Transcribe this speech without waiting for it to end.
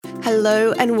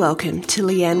Hello and welcome to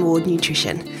Leanne Ward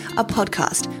Nutrition, a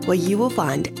podcast where you will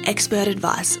find expert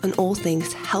advice on all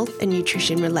things health and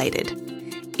nutrition related.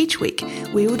 Each week,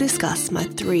 we will discuss my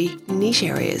 3 niche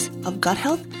areas of gut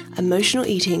health, emotional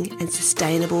eating, and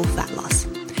sustainable fat loss.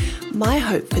 My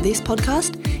hope for this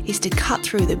podcast is to cut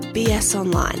through the BS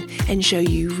online and show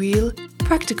you real,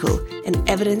 practical, and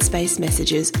evidence-based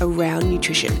messages around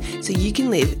nutrition so you can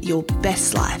live your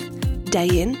best life, day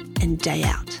in and day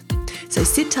out. So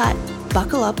sit tight,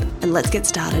 buckle up, and let's get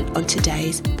started on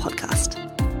today's podcast.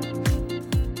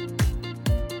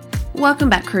 Welcome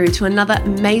back, crew, to another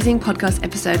amazing podcast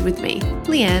episode with me,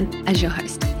 Leanne, as your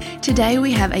host. Today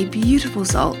we have a beautiful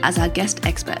soul as our guest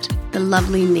expert, the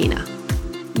lovely Nina.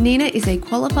 Nina is a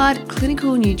qualified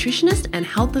clinical nutritionist and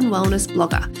health and wellness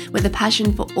blogger with a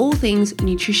passion for all things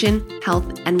nutrition,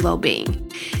 health, and well-being.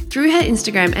 Through her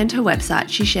Instagram and her website,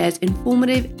 she shares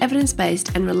informative,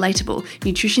 evidence-based, and relatable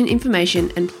nutrition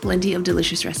information and plenty of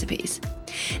delicious recipes.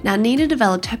 Now, Nina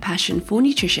developed her passion for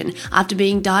nutrition after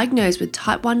being diagnosed with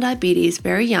type 1 diabetes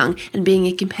very young and being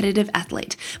a competitive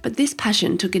athlete, but this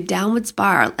passion took a downward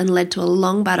spiral and led to a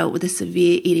long battle with a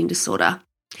severe eating disorder.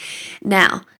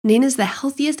 Now, Nina's the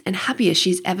healthiest and happiest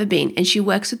she's ever been, and she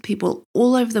works with people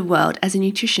all over the world as a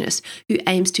nutritionist who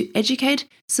aims to educate,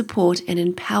 support, and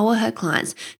empower her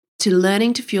clients to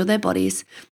learning to fuel their bodies,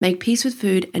 make peace with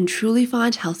food, and truly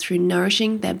find health through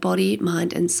nourishing their body,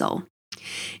 mind, and soul.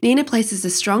 Nina places a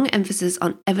strong emphasis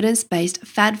on evidence-based,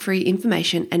 fad-free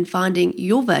information and finding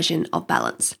your version of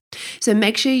balance. So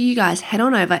make sure you guys head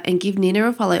on over and give Nina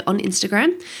a follow on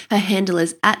Instagram. Her handle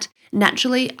is at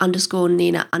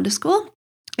naturally_Nina_,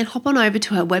 and hop on over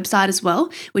to her website as well,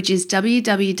 which is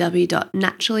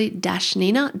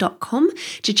www.naturally-nina.com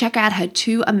to check out her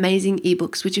 2 amazing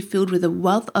ebooks, which are filled with a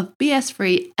wealth of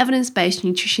BS-free, evidence-based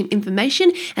nutrition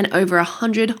information and over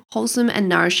 100 wholesome and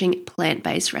nourishing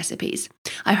plant-based recipes.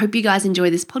 I hope you guys enjoy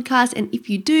this podcast, and if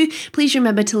you do, please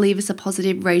remember to leave us a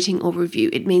positive rating or review.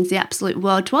 It means the absolute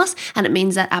world to us, and it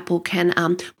means that Apple can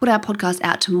put our podcast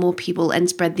out to more people and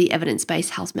spread the evidence-based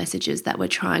health messages that we're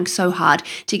trying so hard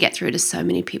to get through to so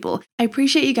many people. I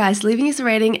appreciate you guys leaving us a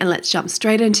rating, and let's jump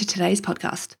straight into today's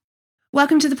podcast.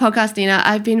 Welcome to the podcast, Nina.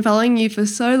 I've been following you for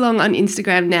so long on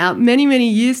Instagram now, many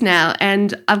years now,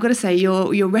 and I've got to say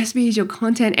your recipes, your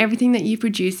content, everything that you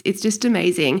produce, it's just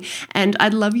amazing. And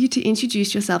I'd love you to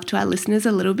introduce yourself to our listeners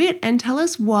a little bit and tell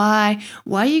us why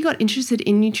you got interested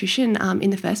in nutrition in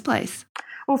the first place.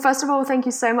 Well, first of all, thank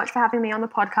you so much for having me on the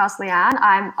podcast, Leanne.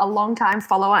 I'm a long-time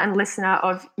follower and listener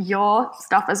of your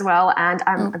stuff as well, and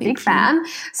I'm a big fan.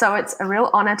 So it's a real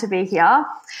honor to be here.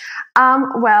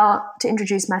 Well, to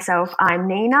introduce myself, I'm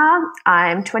Nina.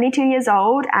 I'm 22 years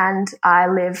old and I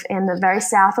live in the very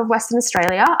south of Western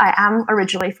Australia. I am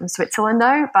originally from Switzerland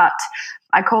though, but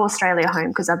I call Australia home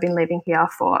because I've been living here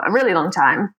for a really long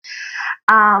time.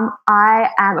 I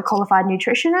am a qualified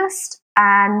nutritionist,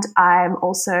 and I'm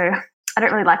also, I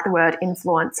don't really like the word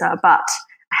influencer, but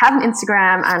I have an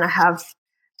Instagram and I have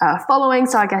a following,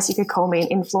 so I guess you could call me an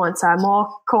influencer. I more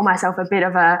call myself a bit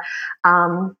of a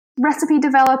recipe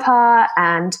developer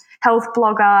and health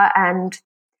blogger, and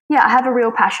I have a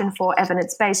real passion for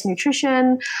evidence-based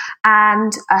nutrition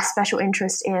and a special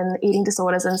interest in eating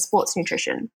disorders and sports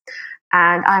nutrition.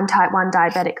 And I'm type 1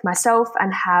 diabetic myself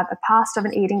and have a past of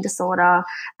an eating disorder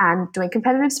and doing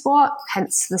competitive sport,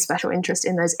 hence the special interest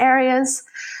in those areas.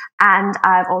 And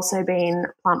I've also been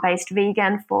plant-based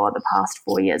vegan for the past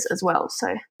 4 years as well.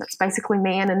 So that's basically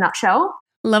me in a nutshell.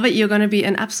 Love it. You're going to be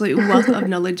an absolute wealth of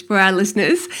knowledge for our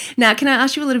listeners. Now, can I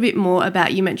ask you a little bit more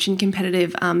about, you mentioned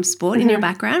competitive sport in your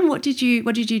background. What did you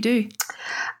do?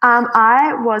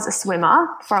 I was a swimmer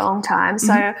for a long time.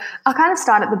 So I'll kind of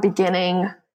start at the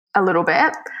beginning a little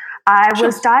bit. I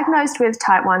was diagnosed with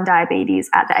type 1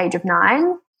 diabetes at the age of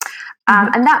 9.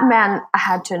 And that meant I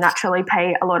had to naturally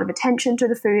pay a lot of attention to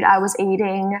the food I was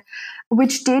eating,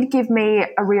 which did give me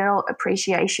a real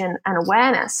appreciation and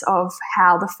awareness of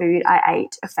how the food I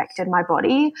ate affected my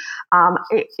body.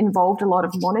 It involved a lot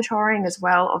of monitoring as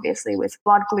well, obviously with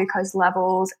blood glucose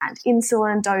levels and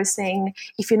insulin dosing.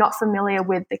 If you're not familiar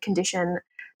with the condition,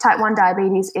 type 1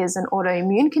 diabetes is an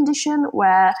autoimmune condition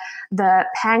where the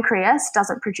pancreas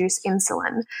doesn't produce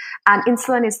insulin. And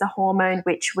insulin is the hormone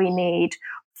which we need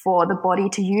for the body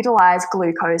to utilize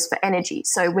glucose for energy.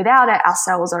 So without it, our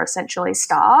cells are essentially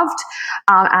starved,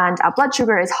 and our blood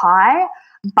sugar is high,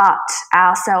 but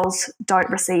our cells don't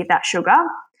receive that sugar.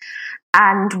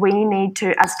 And we need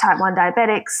to, as type 1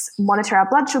 diabetics, monitor our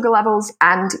blood sugar levels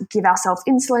and give ourselves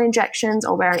insulin injections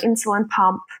or wear an insulin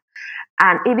pump.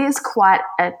 And it is quite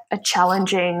a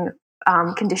challenging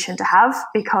condition to have,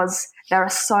 because there are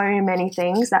so many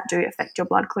things that do affect your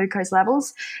blood glucose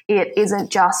levels. It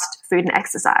isn't just food and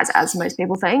exercise, as most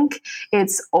people think.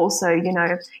 It's also,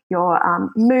 your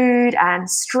mood and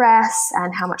stress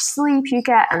and how much sleep you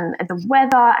get and the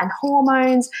weather and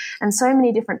hormones and so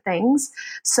many different things.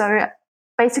 So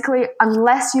basically,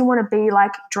 unless you want to be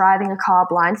like driving a car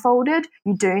blindfolded,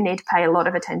 you do need to pay a lot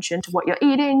of attention to what you're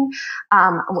eating,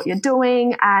 what you're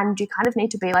doing, and you kind of need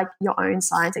to be like your own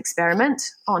science experiment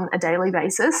on a daily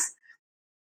basis.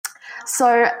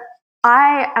 So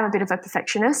I am a bit of a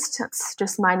perfectionist. It's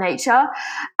just my nature.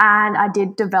 And I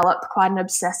did develop quite an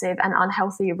obsessive and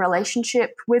unhealthy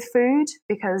relationship with food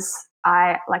because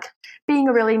I, like being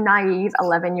a really naive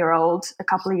 11-year-old, a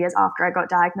couple of years after I got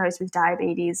diagnosed with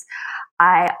diabetes,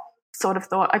 I sort of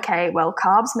thought, okay, well,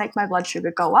 carbs make my blood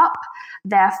sugar go up.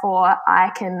 Therefore,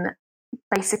 I can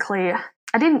basically,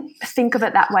 I didn't think of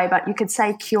it that way, but you could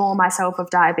say cure myself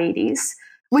of diabetes,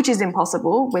 which is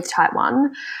impossible with type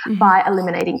 1, by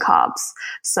eliminating carbs.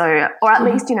 So, or at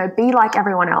least, be like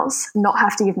everyone else, not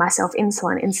have to give myself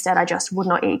insulin. Instead, I just would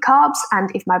not eat carbs. And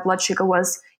if my blood sugar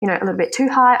was, a little bit too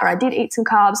high, or I did eat some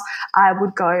carbs, I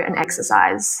would go and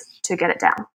exercise to get it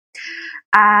down.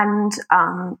 And,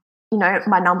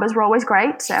 my numbers were always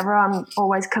great. So everyone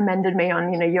always commended me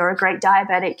on, you're a great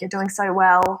diabetic, you're doing so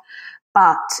well.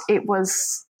 But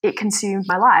it consumed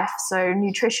my life. So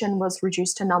nutrition was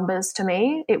reduced to numbers to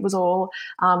me. It was all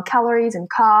calories and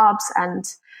carbs and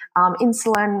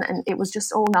insulin, and it was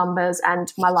just all numbers,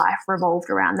 and my life revolved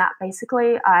around that.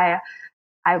 Basically, that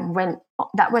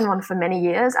went on for many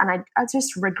years, and I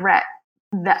just regret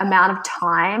the amount of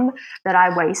time that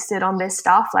I wasted on this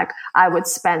stuff. Like, I would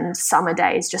spend summer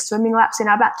days just swimming laps in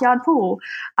our backyard pool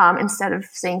instead of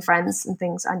seeing friends and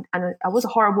things. And I was a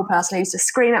horrible person. I used to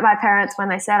scream at my parents when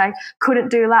they said I couldn't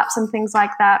do laps and things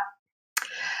like that.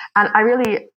 And I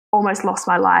really almost lost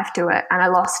my life to it. And I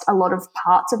lost a lot of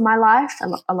parts of my life.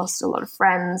 I lost a lot of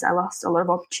friends. I lost a lot of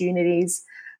opportunities.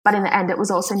 But in the end, it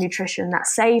was also nutrition that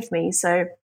saved me. So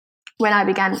when I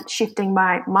began shifting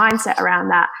my mindset around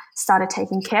that, started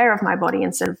taking care of my body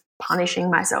instead of punishing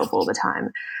myself all the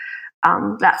time,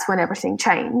 that's when everything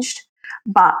changed.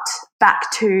 But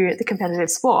back to the competitive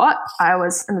sport, I'm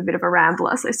a bit of a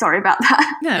rambler, so sorry about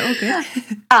that. No, all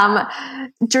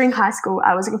good. During high school,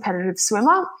 I was a competitive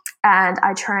swimmer, and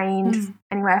I trained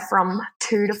anywhere from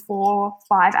 2 to 4,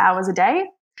 5 hours a day.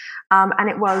 And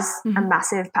it was a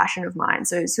massive passion of mine.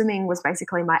 So swimming was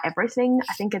basically my everything.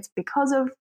 I think it's because of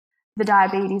the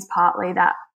diabetes partly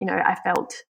that, I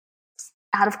felt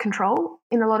out of control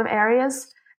in a lot of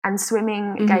areas, and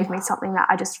swimming gave me something that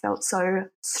I just felt so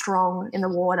strong in the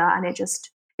water. And it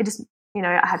just, I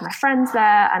had my friends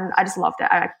there, and I just loved it.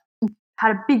 I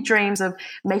had big dreams of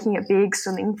making it big,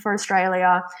 swimming for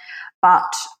Australia.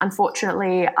 But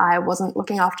unfortunately, I wasn't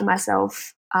looking after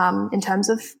myself in terms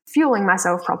of fueling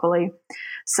myself properly.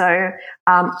 So,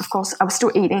 of course, I was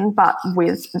still eating, but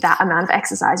with that amount of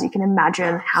exercise, you can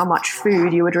imagine how much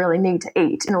food you would really need to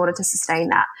eat in order to sustain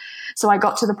that. So I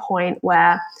got to the point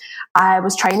where I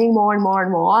was training more and more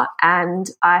and more, and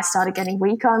I started getting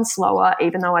weaker and slower,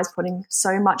 even though I was putting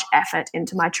so much effort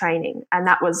into my training. And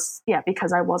that was,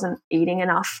 because I wasn't eating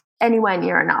enough, anywhere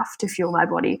near enough to fuel my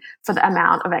body for the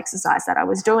amount of exercise that I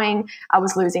was doing. I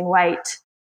was losing weight,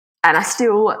 and I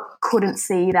still couldn't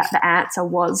see that the answer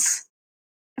was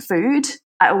food.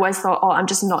 I always thought, I'm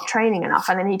just not training enough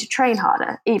and I need to train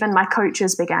harder. Even my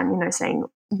coaches began, saying,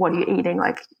 what are you eating?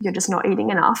 Like, you're just not eating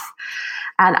enough.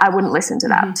 And I wouldn't listen to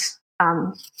that.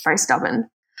 Very stubborn.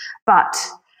 But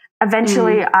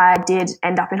eventually I did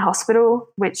end up in hospital,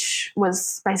 which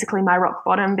was basically my rock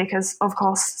bottom, because of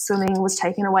course swimming was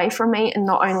taken away from me, and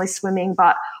not only swimming,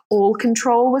 but all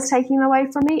control was taken away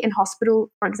from me. In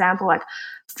hospital, for example, like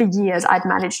for years I'd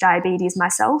managed diabetes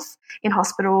myself in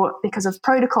hospital. Because of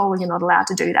protocol, you're not allowed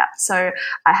to do that. So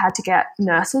I had to get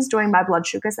nurses doing my blood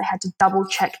sugars. They had to double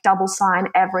check, double sign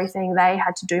everything. They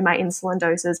had to do my insulin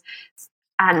doses.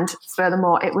 And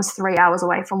furthermore, it was 3 hours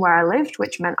away from where I lived,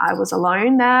 which meant I was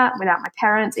alone there without my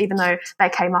parents, even though they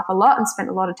came up a lot and spent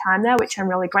a lot of time there, which I'm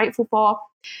really grateful for.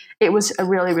 It was a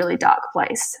really, really dark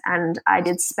place. And I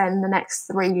did spend the next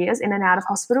 3 years in and out of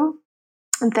hospital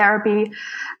and therapy.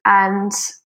 And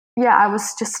I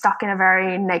was just stuck in a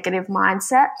very negative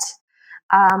mindset,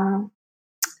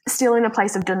 still in a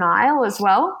place of denial as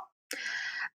well.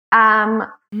 And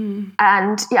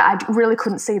I really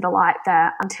couldn't see the light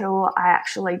there until I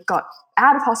actually got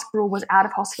out of hospital, was out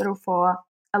of hospital for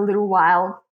a little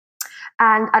while.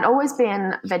 And I'd always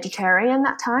been vegetarian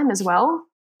that time as well,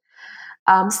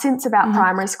 since about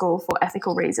primary school for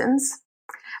ethical reasons.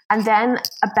 And then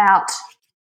about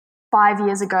 5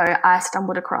 years ago, I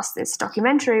stumbled across this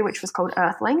documentary, which was called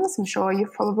Earthlings. I'm sure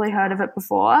you've probably heard of it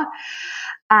before.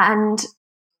 And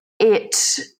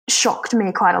it shocked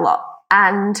me quite a lot.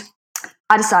 And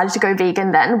I decided to go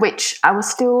vegan then, which I was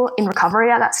still in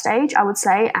recovery at that stage, I would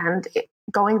say. And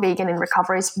going vegan in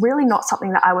recovery is really not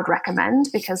something that I would recommend,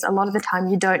 because a lot of the time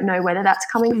you don't know whether that's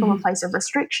coming from a place of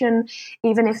restriction,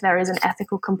 even if there is an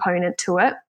ethical component to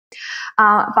it.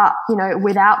 But,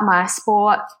 without my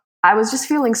sport, I was just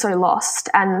feeling so lost.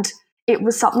 And it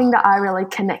was something that I really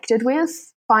connected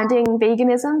with, finding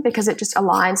veganism, because it just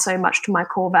aligned so much to my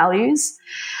core values.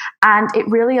 And it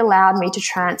really allowed me to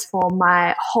transform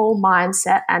my whole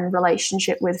mindset and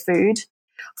relationship with food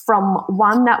from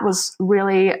one that was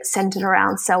really centered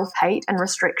around self-hate and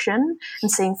restriction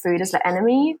and seeing food as the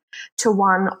enemy, to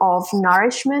one of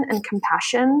nourishment and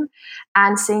compassion,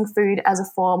 and seeing food as a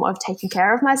form of taking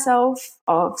care of myself,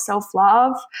 of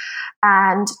self-love,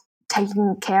 and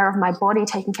taking care of my body,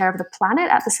 taking care of the planet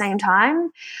at the same time.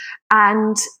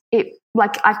 And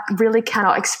I really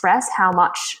cannot express how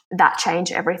much that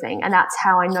changed everything. And that's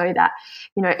how I know that,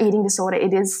 eating disorder,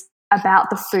 it is about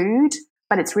the food,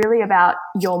 but it's really about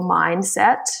your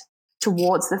mindset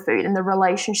towards the food and the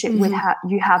relationship with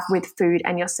you have with food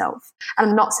and yourself. And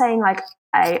I'm not saying like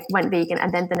I went vegan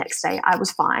and then the next day I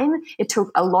was fine. It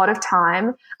took a lot of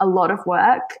time, a lot of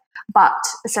work, but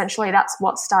essentially that's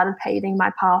what started paving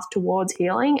my path towards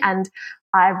healing. And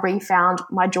I refound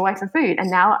my joy for food.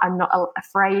 And now I'm not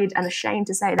afraid and ashamed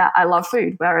to say that I love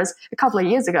food. Whereas a couple of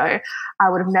years ago, I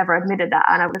would have never admitted that.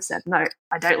 And I would have said, no,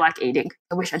 I don't like eating.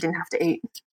 I wish I didn't have to eat.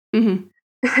 Mm-hmm.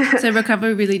 So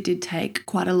recovery really did take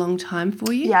quite a long time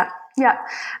for you? Yeah.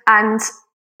 And,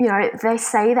 they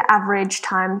say the average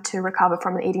time to recover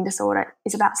from an eating disorder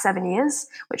is about 7 years,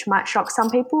 which might shock some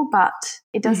people, but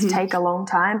it does take a long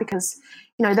time because,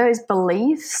 those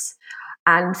beliefs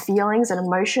and feelings and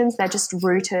emotions, they're just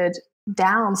rooted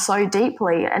down so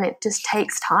deeply, and it just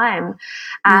takes time.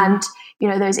 And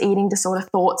those eating disorder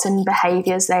thoughts and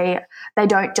behaviors, they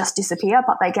don't just disappear,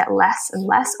 but they get less and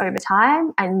less over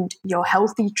time, and your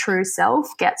healthy true self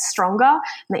gets stronger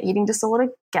and the eating disorder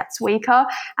gets weaker.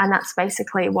 And that's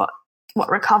basically what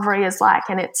recovery is like.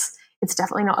 And it's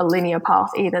definitely not a linear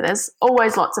path either. There's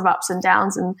always lots of ups and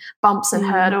downs and bumps and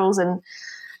hurdles,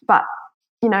 but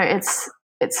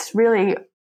it's really,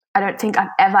 I don't think I've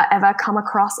ever come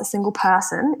across a single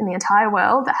person in the entire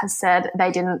world that has said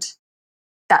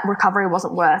that recovery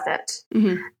wasn't worth it.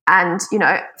 And,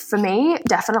 for me,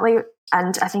 definitely,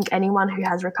 and I think anyone who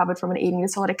has recovered from an eating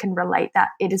disorder can relate, that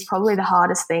it is probably the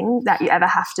hardest thing that you ever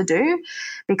have to do,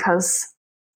 because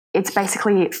it's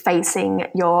basically facing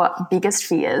your biggest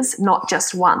fears, not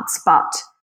just once, but,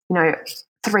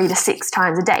 3 to 6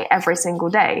 times a day, every single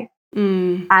day.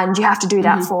 And you have to do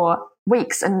that for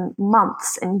weeks and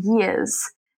months and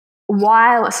years,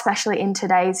 while, especially in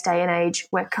today's day and age,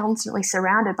 we're constantly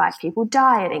surrounded by people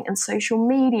dieting and social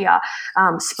media,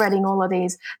 spreading all of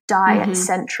these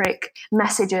diet-centric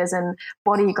messages and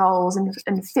body goals and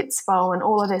Fitspo and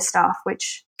all of this stuff,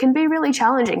 which can be really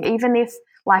challenging, even if,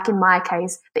 like in my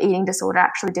case, the eating disorder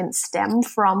actually didn't stem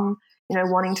from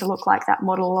wanting to look like that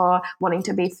model or wanting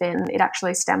to be thin. It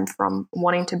actually stemmed from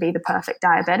wanting to be the perfect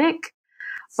diabetic.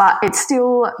 But it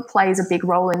still plays a big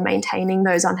role in maintaining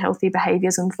those unhealthy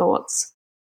behaviors and thoughts.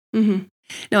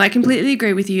 No, I completely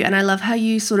agree with you. And I love how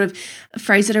you sort of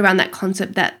phrase it around that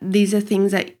concept that these are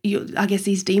things that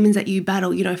these demons that you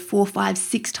battle, 4, 5,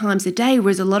 6 times a day.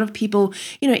 Whereas a lot of people,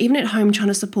 even at home trying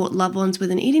to support loved ones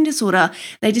with an eating disorder,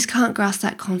 they just can't grasp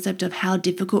that concept of how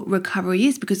difficult recovery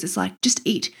is, because it's like, just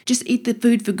eat the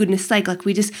food for goodness sake. Like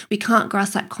we can't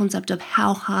grasp that concept of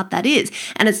how hard that is.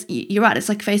 And you're right. It's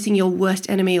like facing your worst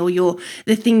enemy or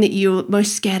the thing that you're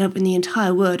most scared of in the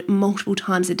entire world multiple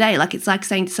times a day. Like it's like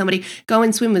saying to somebody, go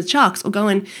and swim with sharks, or go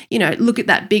and, look at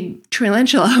that big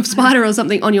tarantula spider or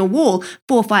something on your wall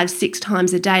 4, 5, 6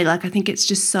 times a day. Like I think it's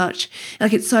just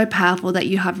it's so powerful that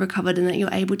you have recovered and that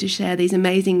you're able to share these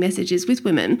amazing messages with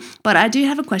women. But I do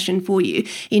have a question for you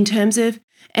in terms of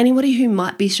anybody who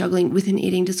might be struggling with an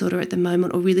eating disorder at the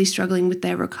moment or really struggling with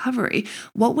their recovery.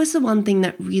 What was the one thing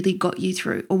that really got you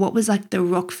through, or what was like the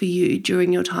rock for you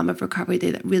during your time of recovery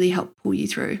there that really helped pull you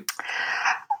through?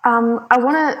 I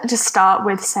want to just start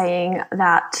with saying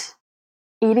that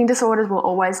eating disorders will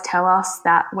always tell us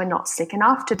that we're not sick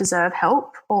enough to deserve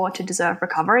help or to deserve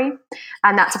recovery.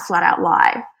 And that's a flat out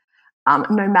lie.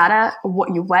 No matter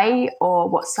what you weigh or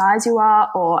what size you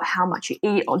are or how much you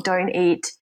eat or don't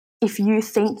eat, if you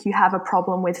think you have a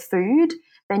problem with food,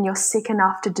 then you're sick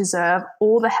enough to deserve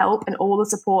all the help and all the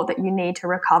support that you need to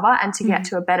recover and to get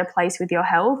to a better place with your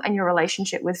health and your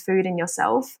relationship with food and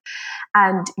yourself.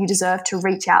 And you deserve to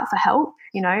reach out for help,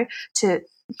 to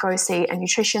go see a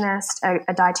nutritionist,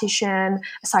 a dietitian,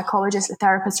 a psychologist, a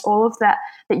therapist, all of that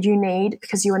you need,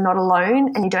 because you are not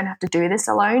alone and you don't have to do this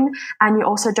alone. And you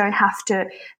also don't have to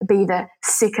be the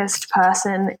sickest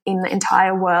person in the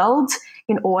entire world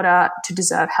in order to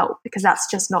deserve help, because that's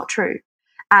just not true.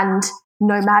 And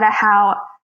no matter how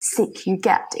sick you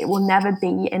get, it will never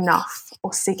be enough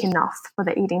or sick enough for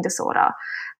the eating disorder.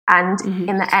 And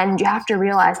in the end, you have to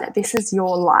realize that this is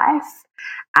your life,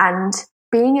 and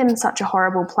being in such a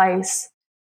horrible place,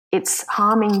 it's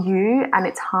harming you and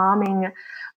it's harming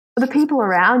the people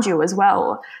around you as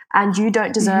well. And you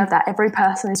don't deserve that. Every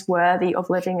person is worthy of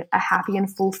living a happy and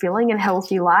fulfilling and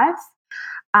healthy life.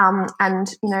 And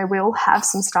we all have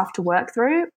some stuff to work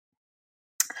through.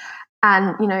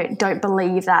 And, don't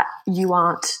believe that you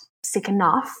aren't sick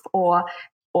enough or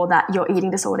that your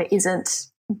eating disorder isn't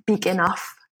big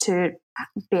enough to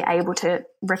be able to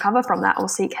recover from that or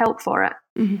seek help for it.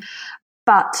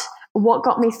 But what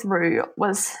got me through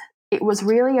was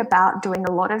really about doing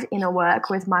a lot of inner work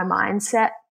with my mindset,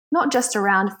 not just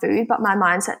around food, but my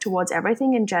mindset towards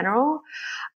everything in general.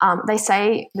 They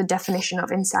say the definition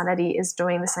of insanity is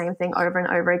doing the same thing over and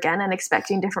over again and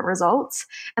expecting different results.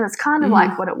 And it's kind of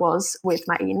like what it was with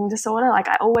my eating disorder. Like,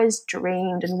 I always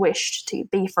dreamed and wished to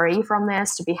be free from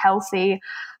this, to be healthy,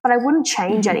 but I wouldn't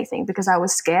change anything because I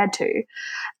was scared to.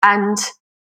 And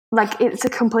it's a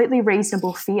completely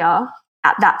reasonable fear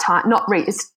at that time.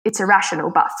 It's irrational,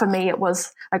 but for me it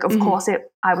was like, of course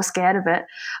I was scared of it,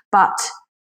 but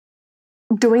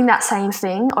doing that same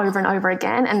thing over and over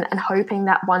again and hoping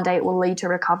that one day it will lead to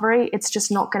recovery, it's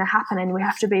just not going to happen. And we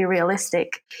have to be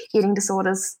realistic. Eating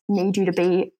disorders need you to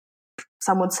be,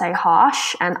 some would say,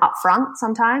 harsh and upfront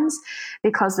sometimes,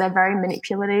 because they're very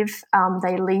manipulative.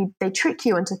 They trick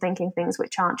you into thinking things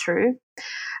which aren't true.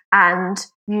 And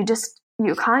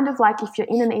you're kind of like, if you're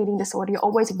in an eating disorder, you're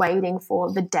always waiting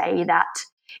for the day that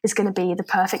is going to be the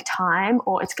perfect time,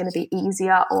 or it's going to be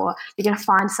easier, or you're going to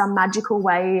find some magical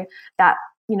way that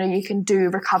you can do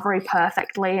recovery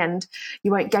perfectly and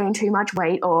you won't gain too much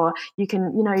weight, or you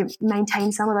can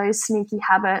maintain some of those sneaky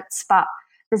habits. But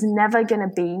there's never going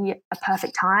to be a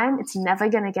perfect time. It's never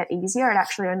going to get easier. It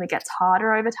actually only gets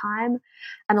harder over time.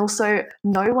 And also,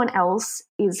 no one else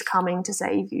is coming to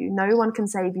save you. No one can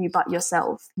save you but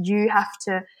yourself. You have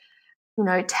to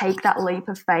take that leap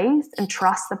of faith and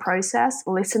trust the process.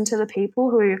 Listen to the people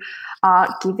who are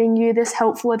giving you this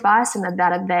helpful advice and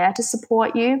that are there to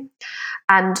support you.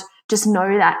 And just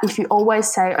know that if you always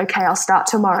say, okay, I'll start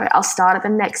tomorrow, I'll start at the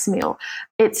next meal,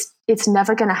 it's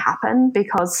never going to happen,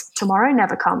 because tomorrow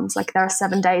never comes. Like, there are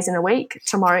 7 days in a week.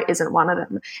 Tomorrow isn't one of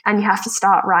them. And you have to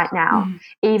start right now,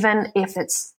 even if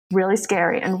it's really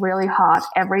scary and really hard.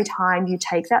 Every time you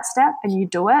take that step and you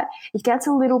do it, it gets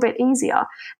a little bit easier.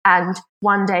 And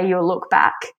one day you'll look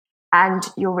back and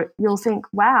you'll think,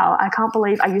 wow, I can't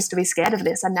believe I used to be scared of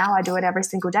this, and now I do it every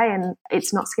single day and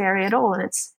it's not scary at all, and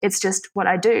it's just what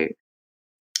I do.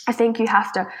 I think you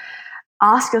have to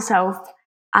ask yourself,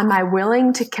 am I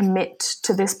willing to commit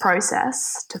to this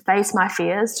process, to face my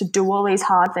fears, to do all these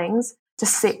hard things, to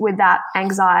sit with that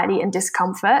anxiety and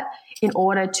discomfort in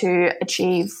order to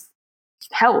achieve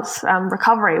health,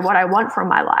 recovery, what I want from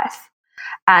my life?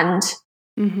 And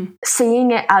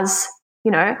seeing it as,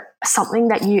 something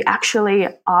that you actually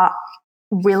are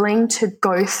willing to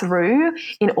go through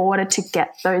in order to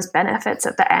get those benefits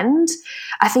at the end,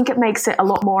 I think it makes it a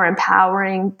lot more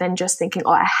empowering than just thinking,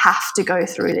 oh, I have to go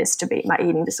through this to beat my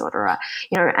eating disorder,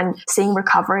 or, and seeing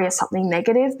recovery as something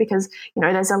negative, because,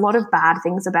 there's a lot of bad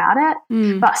things about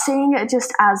it, but seeing it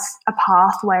just as a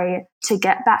pathway to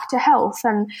get back to health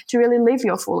and to really live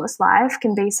your fullest life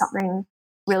can be something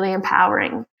really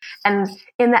empowering. And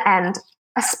in the end,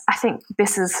 I think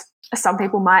this is, some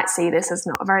people might see this as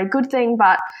not a very good thing,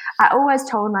 but I always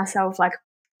told myself, like,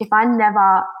 if I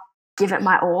never give it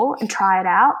my all and try it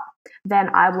out, then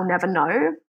I will never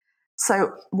know.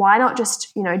 So why not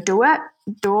just, do it,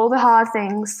 do all the hard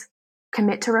things,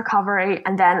 commit to recovery,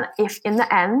 and then if in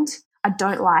the end I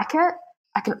don't like it,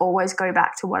 I can always go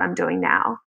back to what I'm doing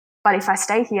now. But if I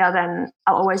stay here, then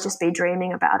I'll always just be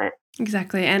dreaming about it.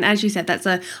 Exactly. And as you said, that's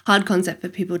a hard concept for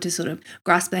people to sort of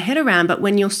grasp their head around. But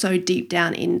when you're so deep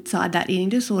down inside that eating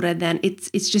disorder, then it's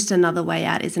just another way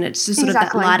out, isn't it? It's just sort of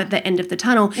that light at the end of the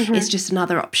tunnel. It's just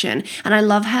another option. And I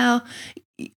love how,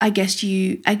 I guess,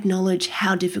 you acknowledge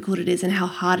how difficult it is and how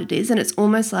hard it is. And it's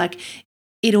almost like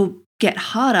it'll get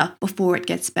harder before it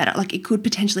gets better. Like it could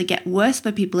potentially get worse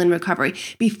for people in recovery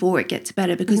before it gets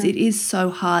better, because it is so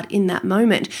hard in that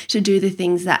moment to do the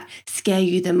things that scare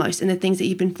you the most and the things that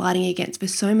you've been fighting against for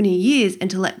so many years, and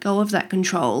to let go of that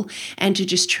control and to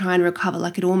just try and recover.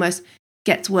 Like it almost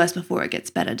gets worse before it gets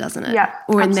better, doesn't it? Yeah,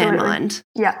 or absolutely. in their mind.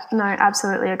 Yeah, no,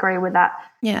 absolutely agree with that.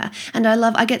 Yeah. And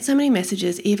I get so many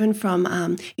messages, even from,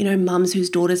 mums whose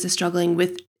daughters are struggling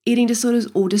with eating disorders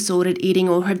or disordered eating,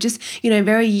 or have just,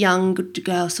 very young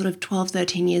girls, sort of 12,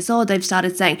 13 years old. They've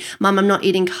started saying, Mum, I'm not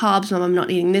eating carbs. Mum, I'm not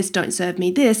eating this. Don't serve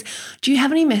me this. Do you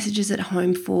have any messages at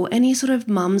home for any sort of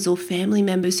mums or family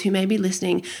members who may be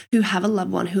listening who have a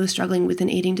loved one who is struggling with an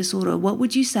eating disorder? What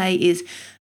would you say is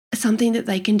something that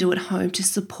they can do at home to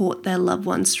support their loved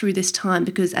ones through this time?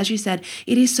 Because as you said,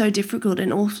 it is so difficult,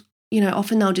 and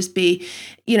often they'll just be,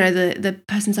 the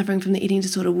person suffering from the eating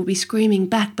disorder will be screaming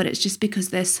back, but it's just because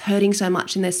they're hurting so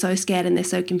much and they're so scared and they're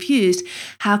so confused.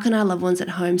 How can our loved ones at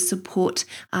home support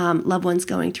loved ones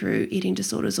going through eating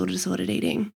disorders or disordered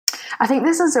eating? I think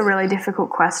this is a really difficult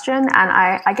question, and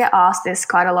I get asked this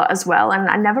quite a lot as well, and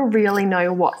I never really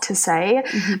know what to say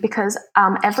because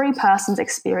every person's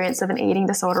experience of an eating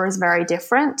disorder is very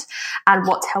different, and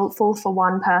what's helpful for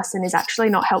one person is actually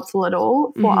not helpful at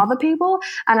all for other people.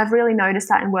 And I've really noticed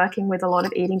that in working with a lot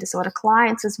of eating disorder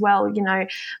clients as well.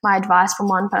 My advice from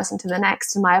one person to the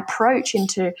next and my approach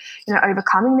into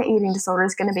overcoming the eating disorder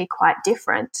is going to be quite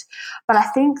different. But I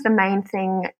think the main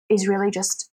thing is really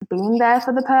just being there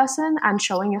for the person and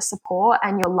showing your support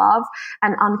and your love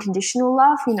and unconditional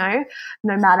love, no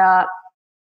matter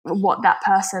what that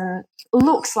person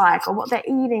looks like or what they're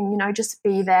eating, just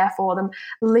be there for them,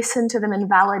 listen to them and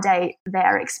validate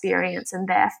their experience and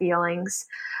their feelings,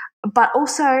 but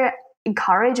also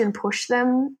encourage and push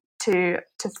them to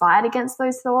fight against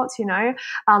those thoughts,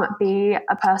 be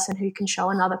a person who can show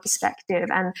another perspective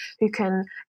and who can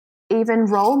even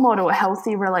role model a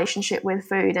healthy relationship with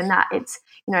food, and that it's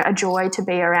a joy to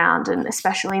be around, and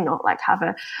especially not like have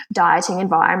a dieting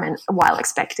environment while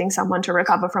expecting someone to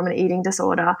recover from an eating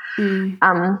disorder.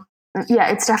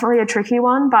 It's definitely a tricky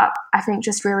one, but I think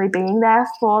just really being there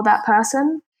for that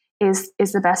person is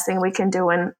the best thing we can do,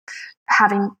 and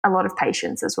having a lot of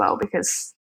patience as well,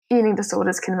 because eating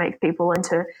disorders can make people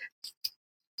into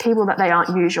people that they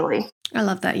aren't usually. I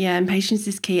love that. Yeah. And patience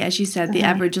is key. As you said, the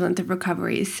average length of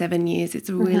recovery is 7 years. It's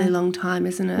a really long time,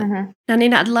 isn't it? Now,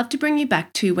 Nina, I'd love to bring you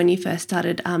back to when you first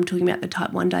started talking about the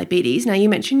type 1 diabetes. Now, you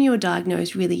mentioned you were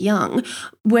diagnosed really young.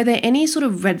 Were there any sort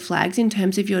of red flags in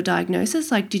terms of your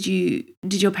diagnosis? Like, did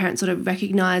your parents sort of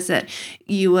recognize that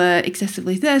you were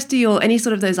excessively thirsty, or any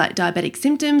sort of those like diabetic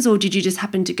symptoms? Or did you just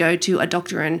happen to go to a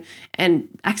doctor and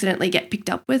accidentally get picked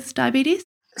up with diabetes?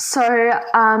 So,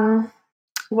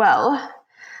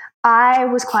 I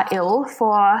was quite ill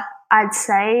for, I'd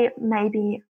say,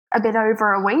 maybe a bit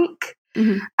over a week.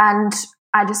 And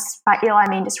I just, by ill, I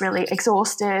mean just really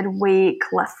exhausted, weak,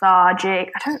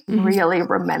 lethargic. I don't really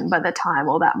remember the time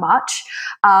all that much.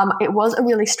 It was a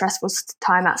really stressful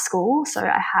time at school. So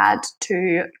I had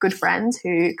 2 good friends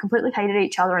who completely hated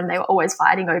each other, and they were always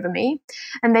fighting over me.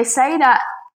 And they say that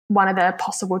one of the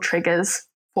possible triggers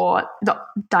for the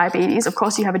diabetes, of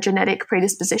course, you have a genetic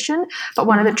predisposition, but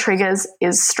one of the triggers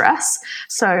is stress.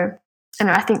 So,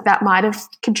 I think that might have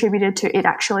contributed to it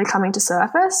actually coming to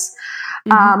surface.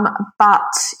 So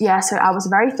I was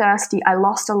very thirsty. I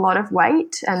lost a lot of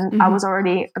weight, and I was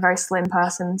already a very slim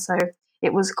person, so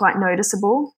it was quite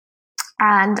noticeable.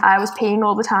 And I was peeing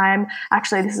all the time.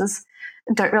 Actually,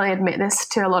 don't really admit this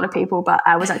to a lot of people, but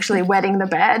I was actually wetting the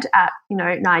bed at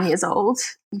 9 years old,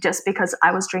 just because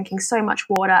I was drinking so much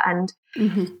water and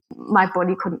my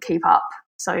body couldn't keep up.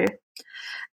 So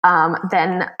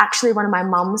then actually one of my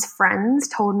mum's friends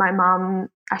told my mum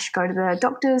I should go to the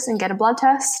doctors and get a blood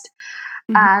test.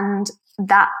 And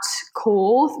that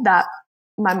call that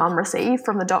my mum received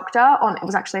from the doctor it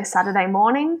was actually a Saturday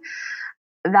morning,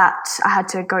 that I had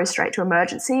to go straight to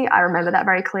emergency. I remember that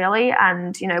very clearly.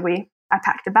 And I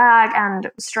packed a bag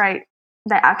and straight,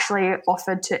 they actually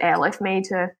offered to airlift me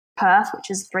to Perth,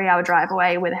 which is a 3-hour drive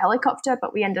away, with a helicopter,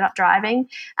 but we ended up driving.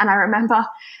 And I remember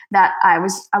that I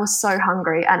was so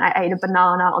hungry, and I ate a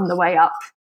banana on the way up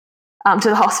to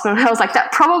the hospital. I was like,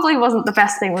 that probably wasn't the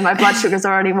best thing when my blood sugars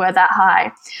already were that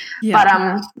high.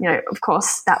 Yeah. But, of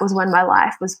course, that was when my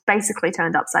life was basically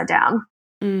turned upside down.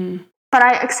 But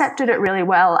I accepted it really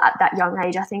well at that young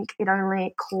age. I think it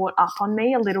only caught up on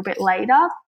me a little bit later,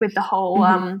 with the whole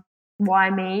why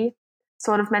me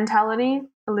sort of mentality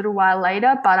a little while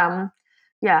later. But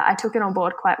I took it on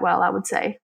board quite well, I would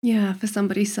say. Yeah, for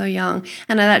somebody so young.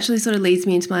 And that actually sort of leads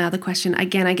me into my other question.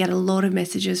 Again, I get a lot of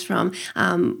messages from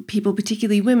people,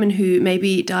 particularly women who may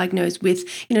be diagnosed with,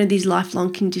 these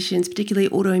lifelong conditions, particularly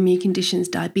autoimmune conditions,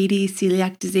 diabetes,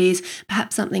 celiac disease,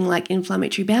 perhaps something like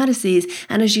inflammatory bowel disease.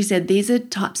 And as you said, these are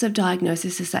types of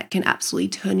diagnoses that can absolutely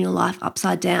turn your life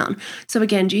upside down. So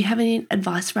again, do you have any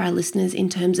advice for our listeners in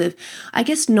terms of, I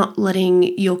guess, not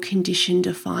letting your condition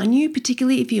define you,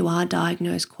 particularly if you are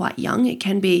diagnosed quite young? It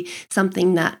can be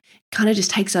something that kind of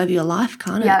just takes over your life,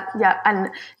 can't it? Yeah. And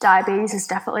diabetes is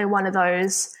definitely one of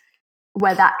those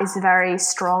where that is very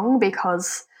strong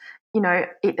because,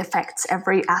 it affects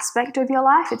every aspect of your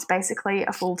life. It's basically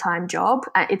a full-time job.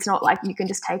 It's not like you can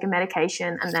just take a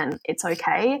medication and then it's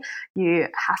okay. You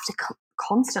have to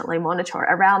constantly monitor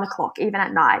it around the clock, even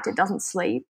at night. It doesn't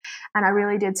sleep. And I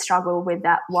really did struggle with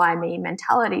that why me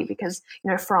mentality because,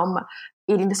 from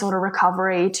eating disorder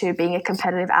recovery to being a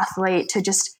competitive athlete to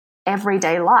just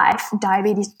everyday life,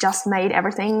 diabetes just made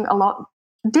everything a lot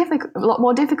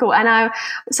more difficult. And I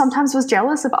sometimes was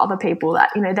jealous of other people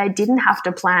that, they didn't have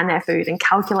to plan their food and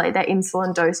calculate their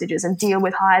insulin dosages and deal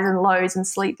with highs and lows and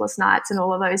sleepless nights and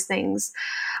all of those things.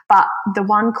 But the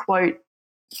one quote,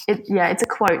 it's a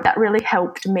quote that really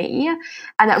helped me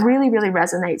and that really, really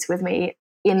resonates with me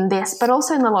in this, but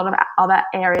also in a lot of other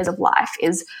areas of life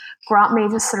is grant me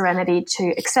the serenity to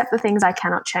accept the things I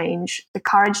cannot change, the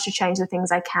courage to change the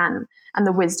things I can, and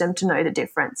the wisdom to know the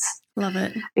difference. Love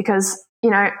it. Because,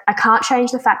 I can't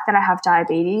change the fact that I have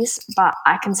diabetes, but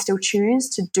I can still choose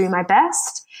to do my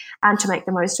best and to make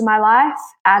the most of my life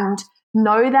and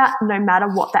know that no matter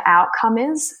what the outcome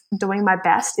is, doing my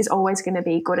best is always going to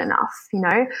be good enough,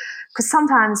 because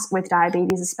sometimes with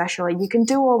diabetes especially, you can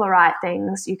do all the right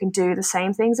things, you can do the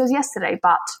same things as yesterday,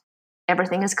 but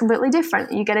everything is completely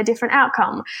different. You get a different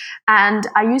outcome. And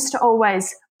I used to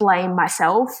always blame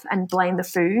myself and blame the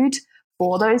food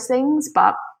for those things,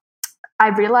 but I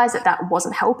realized that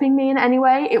wasn't helping me in any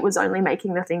way. It was only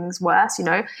making the things worse.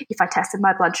 If I tested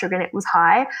my blood sugar and it was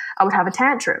high, I would have a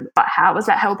tantrum. But how was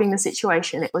that helping the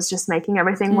situation? It was just making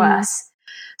everything worse.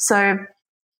 So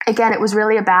again, it was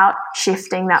really about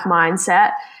shifting that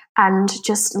mindset and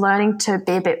just learning to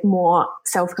be a bit more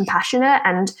self-compassionate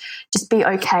and just be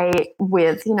okay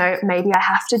with, maybe I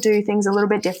have to do things a little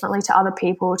bit differently to other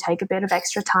people, take a bit of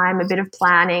extra time, a bit of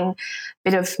planning, a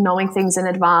bit of knowing things in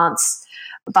advance.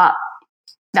 But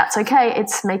that's okay.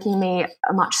 It's making me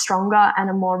a much stronger and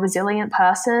a more resilient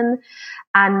person.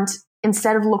 And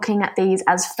instead of looking at these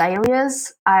as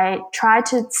failures, I try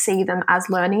to see them as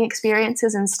learning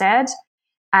experiences instead,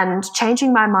 and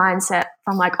changing my mindset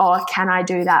from like, oh, can I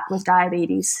do that with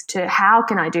diabetes, to how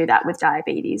can I do that with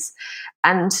diabetes?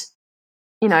 And,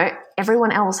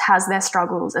 everyone else has their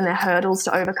struggles and their hurdles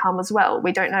to overcome as well.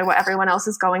 We don't know what everyone else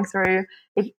is going through.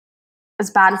 As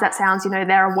bad as that sounds,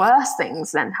 there are worse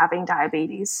things than having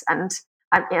diabetes. And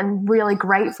I'm really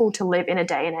grateful to live in a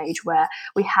day and age where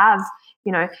we have,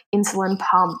 insulin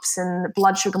pumps and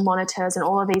blood sugar monitors and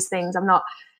all of these things. I'm not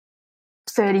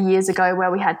 30 years ago where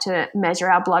we had to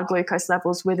measure our blood glucose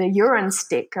levels with a urine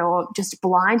stick or just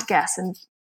blind guess, and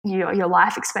your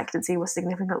life expectancy was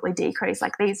significantly decreased.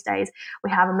 Like these days,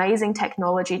 we have amazing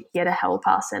technology here to help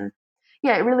us. And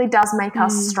yeah, it really does make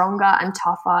us stronger and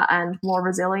tougher and more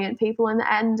resilient people in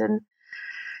the end. And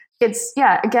it's,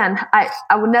 again,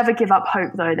 I will never give up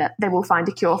hope, though, that they will find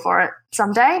a cure for it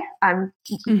someday. And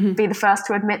be the first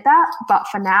to admit that. But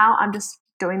for now, I'm just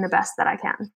doing the best that I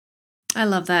can. I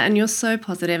love that. And you're so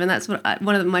positive. And that's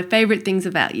one of my favorite things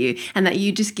about you, and that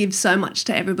you just give so much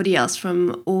to everybody else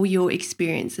from all your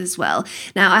experience as well.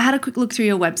 Now, I had a quick look through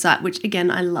your website, which again,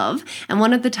 I love. And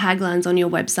one of the taglines on your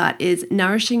website is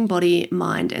nourishing body,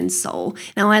 mind, and soul.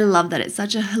 Now, I love that. It's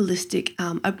such a holistic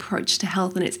approach to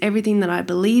health, and it's everything that I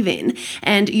believe in.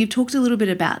 And you've talked a little bit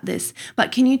about this,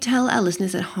 but can you tell our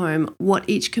listeners at home what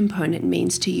each component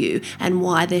means to you and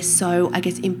why they're so, I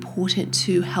guess, important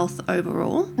to health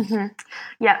overall?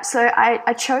 Yeah, so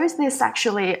I chose this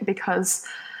actually because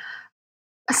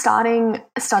starting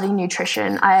studying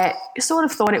nutrition, I sort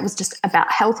of thought it was just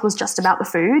about health was just about the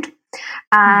food.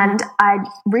 And I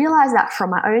realized that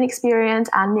from my own experience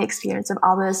and the experience of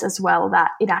others as well,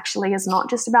 that it actually is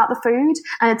not just about the food,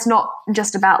 and it's not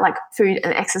just about like food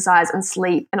and exercise and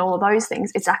sleep and all of those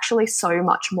things. It's actually so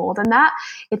much more than that.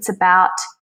 It's about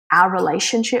our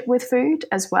relationship with food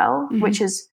as well, which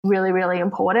is really, really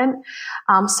important.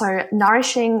 So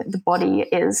nourishing the body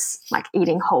is like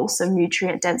eating wholesome,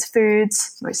 nutrient-dense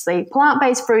foods, mostly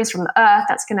plant-based foods from the earth.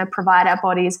 That's going to provide our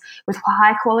bodies with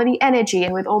high-quality energy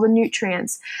and with all the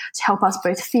nutrients to help us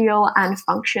both feel and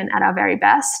function at our very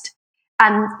best.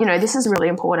 And, this is really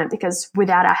important because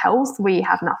without our health, we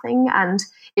have nothing. And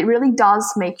it really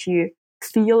does make you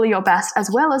feel your best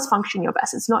as well as function your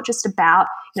best. It's not just about,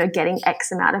 getting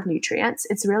X amount of nutrients.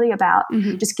 It's really about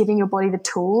just giving your body the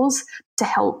tools to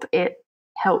help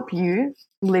you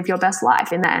live your best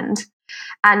life in the end.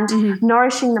 And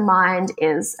nourishing the mind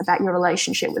is about your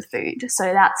relationship with food.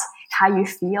 So that's how you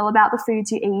feel about the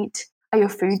foods you eat. Are your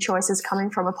food choices coming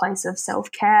from a place of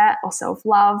self-care or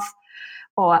self-love?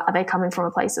 Or are they coming from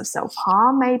a place of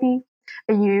self-harm maybe?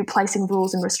 Are you placing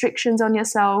rules and restrictions on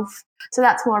yourself? So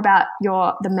that's more about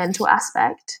the mental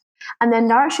aspect. And then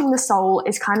nourishing the soul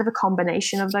is kind of a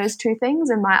combination of those two things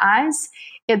in my eyes.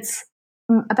 It's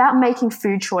about making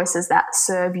food choices that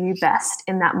serve you best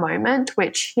in that moment,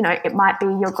 which, it might be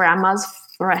your grandma's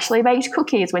freshly baked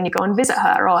cookies when you go and visit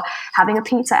her, or having a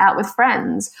pizza out with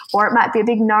friends, or it might be a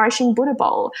big nourishing Buddha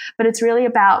bowl. But it's really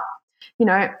about,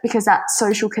 because that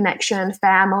social connection,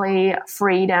 family,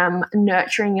 freedom,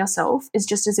 nurturing yourself is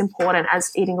just as important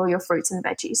as eating all your fruits and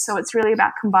veggies. So it's really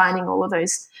about combining all of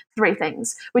those three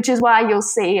things, which is why you'll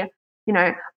see,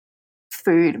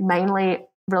 food, mainly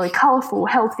really colorful,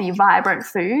 healthy, vibrant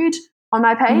food on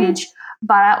my page.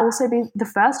 But I'll also be the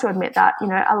first to admit that,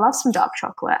 I love some dark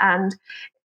chocolate, and,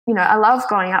 I love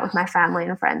going out with my family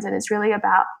and friends. And it's really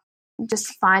about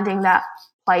just finding that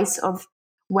place of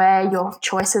where your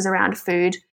choices around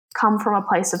food come from a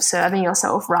place of serving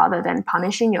yourself rather than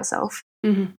punishing yourself.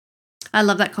 I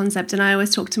love that concept, and I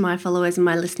always talk to my followers and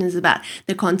my listeners about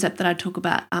the concept that I talk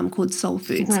about called soul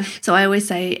foods. So I always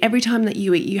say every time that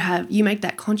you eat, you make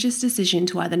that conscious decision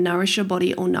to either nourish your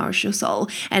body or nourish your soul,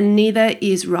 and neither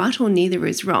is right or neither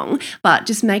is wrong, but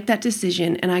just make that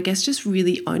decision, and I guess just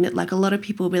really own it. Like, a lot of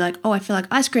people will be like, oh, I feel like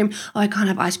ice cream. Oh, I can't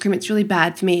have ice cream. It's really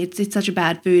bad for me. It's such a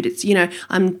bad food. It's,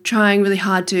 I'm trying really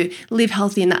hard to live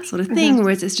healthy and that sort of thing,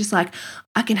 whereas it's just like,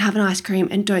 I can have an ice cream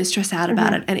and don't stress out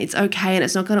about it, and it's okay, and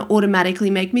it's not going to automatically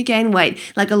make me gain weight.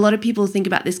 Like, a lot of people think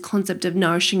about this concept of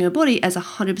nourishing your body as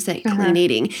 100% clean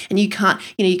eating, and you can't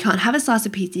have a slice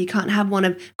of pizza, you can't have one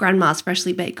of grandma's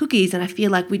freshly baked cookies. And I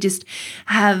feel like we just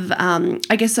have,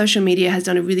 I guess social media has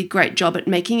done a really great job at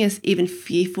making us even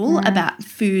fearful about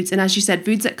foods, and as you said,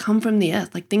 foods that come from the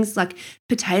earth, like things like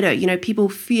potato. People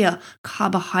fear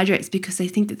carbohydrates because they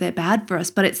think that they're bad for us,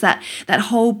 but it's that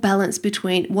whole balance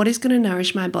between what is going to nourish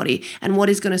my body and what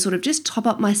is going to sort of just top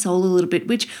up my soul a little bit,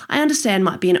 which I understand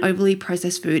might be an overly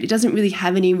processed food. It doesn't really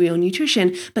have any real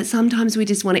nutrition, but sometimes we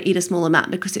just want to eat a small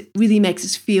amount because it really makes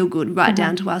us feel good right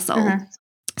down to our soul.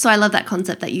 So I love that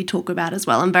concept that you talk about as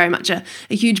well. I'm very much a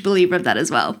huge believer of that as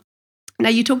well. Now,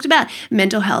 you talked about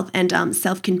mental health and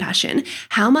self-compassion.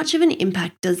 How much of an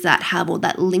impact does that have, or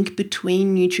that link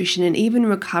between nutrition and even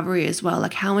recovery as well?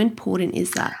 Like, how important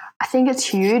is that? I think it's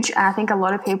huge, and I think a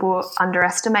lot of people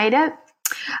underestimate it.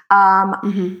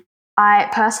 I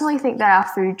personally think that our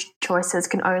food choices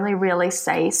can only really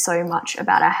say so much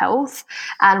about our health,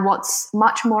 and what's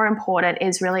much more important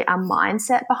is really our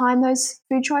mindset behind those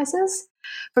food choices.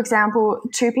 For example,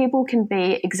 two people can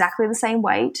be exactly the same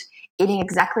weight, eating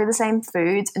exactly the same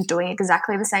foods and doing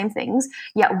exactly the same things,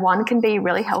 yet one can be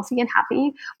really healthy and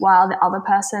happy while the other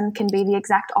person can be the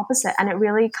exact opposite. And it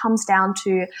really comes down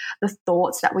to the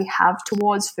thoughts that we have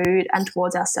towards food and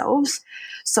towards ourselves.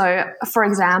 So, for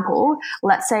example,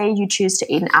 let's say you choose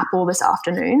to eat an apple this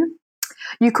afternoon.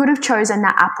 You could have chosen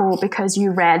that apple because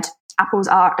you read apples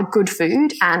are a good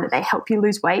food and they help you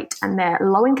lose weight and they're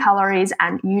low in calories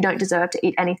and you don't deserve to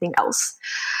eat anything else.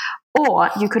 Or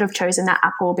you could have chosen that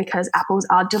apple because apples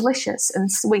are delicious and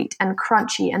sweet and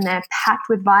crunchy and they're packed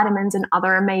with vitamins and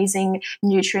other amazing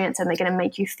nutrients and they're going to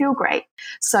make you feel great.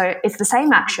 So it's the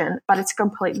same action, but it's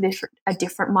completely a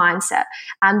different mindset.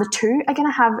 And the two are going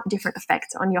to have different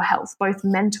effects on your health, both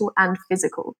mental and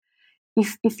physical.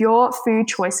 If your food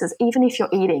choices, even if you're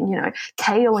eating,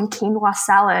 kale and quinoa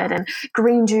salad and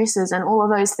green juices and all of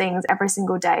those things every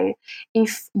single day,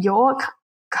 if you're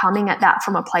coming at that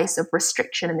from a place of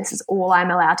restriction and this is all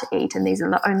I'm allowed to eat and these are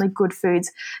the only good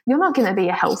foods, you're not going to be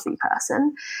a healthy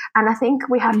person. And I think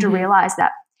we have to realize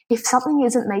that if something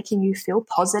isn't making you feel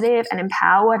positive and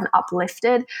empowered and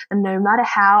uplifted, and no matter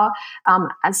how,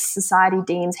 as society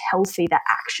deems healthy that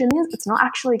action is, it's not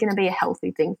actually going to be a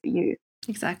healthy thing for you.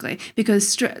 Exactly, because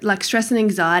stress and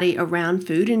anxiety around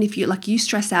food, and if you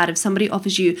stress out if somebody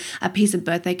offers you a piece of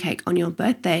birthday cake on your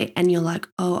birthday and you're like,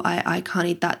 oh, I can't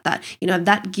eat that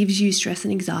that gives you stress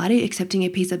and anxiety, accepting a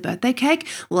piece of birthday cake.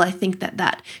 Well, I think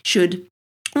that should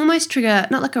almost trigger,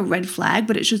 not like a red flag,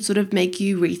 but it should sort of make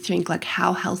you rethink like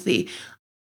how healthy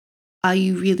are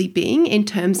you really being in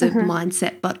terms of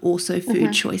mindset, but also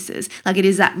food choices? Like, it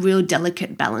is that real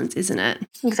delicate balance, isn't it?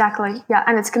 Exactly. Yeah.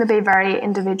 And it's going to be very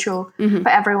individual for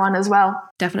everyone as well.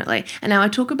 Definitely. And now I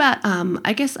talk about,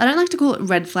 I guess I don't like to call it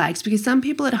red flags, because some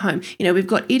people at home, we've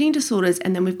got eating disorders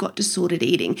and then we've got disordered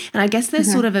eating. And I guess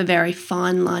there's sort of a very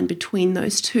fine line between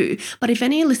those two. But if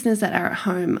any listeners that are at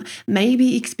home may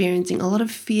be experiencing a lot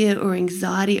of fear or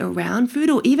anxiety around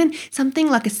food, or even something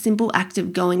like a simple act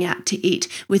of going out to eat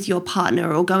with your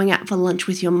partner or going out for lunch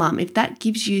with your mum, if that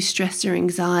gives you stress or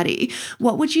anxiety,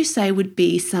 what would you say would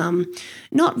be some,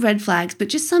 not red flags, but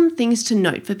just some things to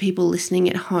note for people listening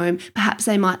at home? Perhaps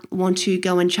they might want to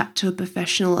go and chat to a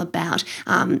professional about,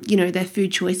 their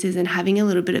food choices and having a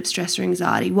little bit of stress or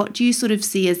anxiety. What do you sort of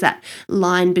see as that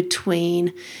line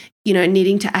between,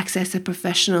 needing to access a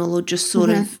professional or just sort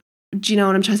of, do you know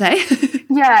what I'm trying to say?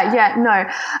 Yeah, no.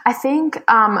 I think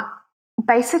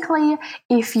basically,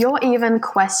 if you're even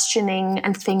questioning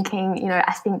and thinking,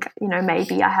 I think,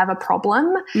 maybe I have a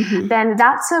problem, then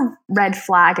that's a red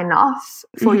flag enough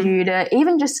for you to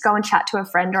even just go and chat to a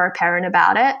friend or a parent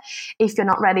about it if you're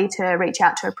not ready to reach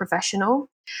out to a professional.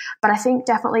 But I think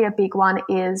definitely a big one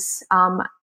is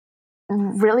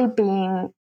really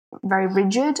being very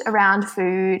rigid around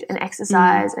food and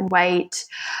exercise and weight.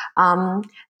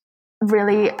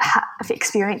 Really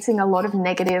experiencing a lot of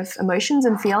negative emotions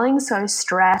and feelings. So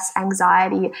stress,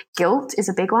 anxiety, guilt is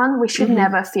a big one. We should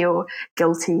never feel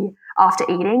guilty after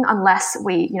eating unless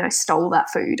we, stole that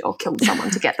food or killed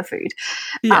someone to get the food.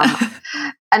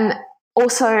 And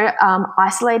also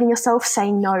isolating yourself,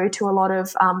 saying no to a lot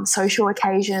of social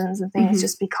occasions and things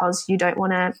just because you don't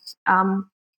want to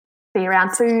be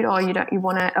around food, or you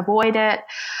want to avoid it,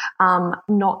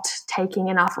 not taking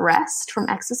enough rest from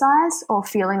exercise, or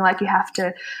feeling like you have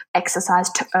to exercise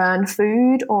to earn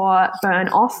food or burn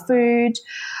off food,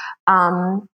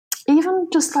 even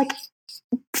just like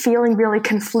feeling really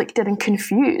conflicted and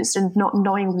confused and not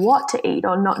knowing what to eat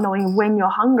or not knowing when you're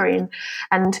hungry.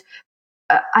 And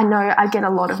I know I get a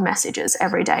lot of messages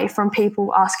every day from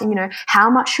people asking, how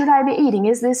much should I be eating?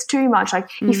 Is this too much? Like,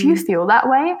 if you feel that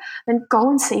way, then go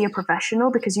and see a professional,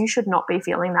 because you should not be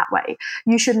feeling that way.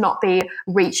 You should not be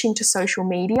reaching to social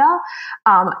media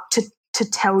to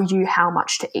tell you how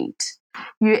much to eat.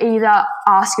 You either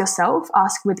ask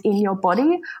within your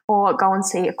body, or go and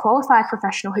see a qualified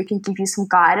professional who can give you some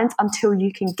guidance until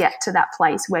you can get to that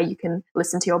place where you can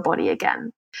listen to your body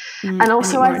again. And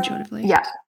also,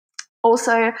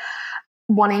 also,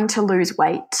 wanting to lose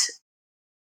weight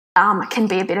can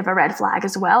be a bit of a red flag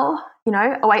as well.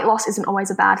 A weight loss isn't always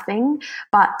a bad thing,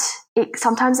 but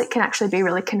sometimes it can actually be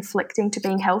really conflicting to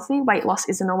being healthy. Weight loss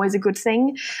isn't always a good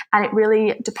thing, and it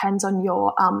really depends on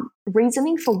your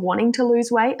reasoning for wanting to lose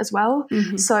weight as well.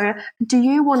 So do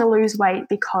you want to lose weight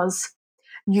because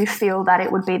you feel that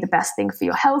it would be the best thing for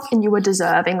your health and you are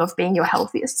deserving of being your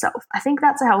healthiest self? I think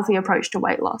that's a healthy approach to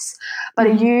weight loss. But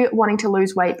are you wanting to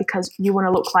lose weight because you want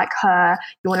to look like her,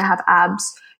 you want to have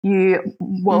abs, you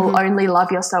will only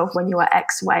love yourself when you are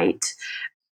X weight,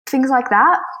 things like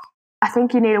that? I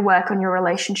think you need to work on your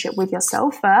relationship with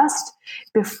yourself first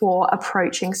before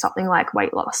approaching something like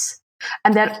weight loss.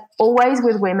 And then always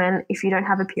with women, if you don't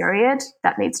have a period,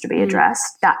 that needs to be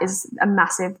addressed. That is a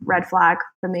massive red flag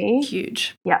for me.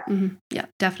 Huge. Yeah. Yeah,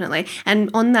 definitely. And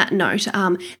on that note,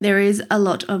 there is a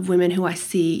lot of women who I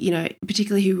see,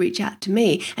 particularly who reach out to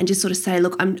me and just sort of say,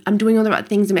 look, I'm doing all the right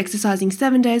things. I'm exercising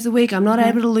 7 days a week. I'm not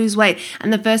able to lose weight.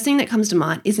 And the first thing that comes to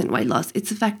mind isn't weight loss. It's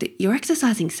the fact that you're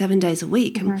exercising 7 days a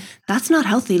week. And that's not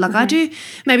healthy. Like I do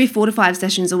maybe 4 to 5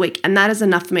 sessions a week, and that is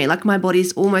enough for me. Like my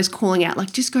body's almost calling out,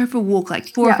 like just go for a walk,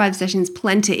 like 4 or 5 sessions,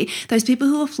 plenty. Those people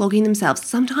who are flogging themselves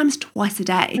sometimes twice a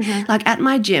day, like at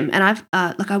my gym, and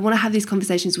I want to have these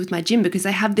conversations with my gym because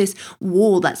they have this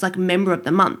wall that's like member of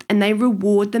the month, and they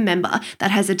reward the member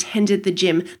that has attended the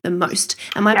gym the most.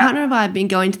 And my partner and I have been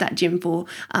going to that gym for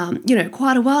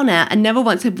quite a while now, and never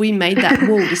once have we made that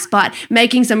wall, despite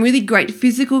making some really great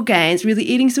physical gains, really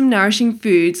eating some nourishing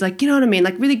foods, like, you know what I mean,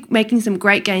 like really making some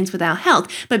great gains with our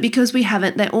health. But because we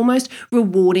haven't, they're almost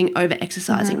rewarding over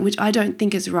exercising, which I don't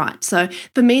think is right. So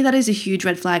for me, that is a huge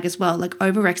red flag as well. Like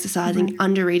over exercising,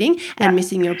 under eating, and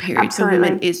missing your period for women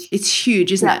it's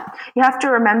huge, isn't it? You have to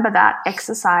remember that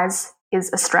exercise is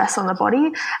a stress on the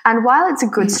body, and while it's a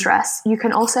good stress, you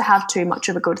can also have too much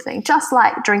of a good thing. Just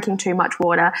like drinking too much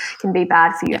water can be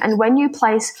bad for you. And when you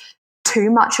place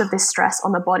too much of this stress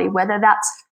on the body, whether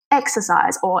that's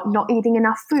exercise or not eating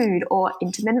enough food, or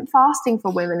intermittent fasting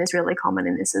for women is really common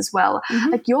in this as well,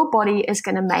 like your body is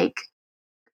going to make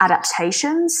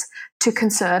adaptations to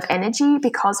conserve energy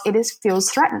because it feels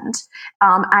threatened,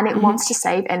 and it wants to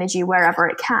save energy wherever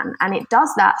it can. And it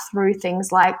does that through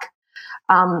things like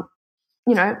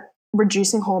you know,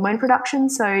 reducing hormone production,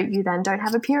 so you then don't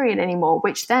have a period anymore,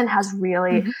 which then has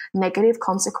really negative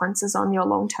consequences on your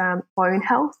long-term bone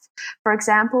health, for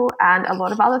example, and a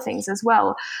lot of other things as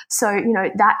well. So, you know,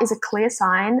 that is a clear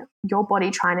sign, your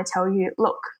body trying to tell you,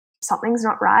 look, something's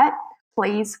not right.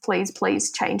 Please, please, please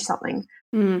change something.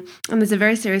 And there's a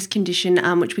very serious condition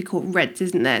which we call REDS,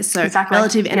 isn't there? So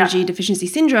relative energy deficiency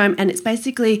syndrome, and it's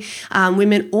basically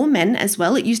women or men as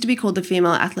well. It used to be called the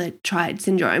female athlete triad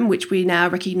syndrome, which we now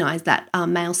recognise that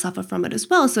males suffer from it as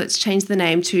well. So it's changed the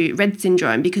name to RED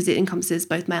syndrome because it encompasses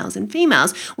both males and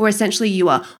females, where essentially you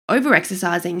are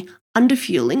over-exercising,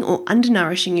 underfueling or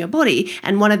undernourishing your body,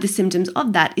 and one of the symptoms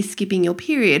of that is skipping your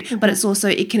period. But it's also,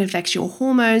 it can affect your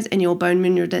hormones and your bone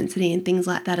mineral density and things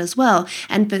like that as well.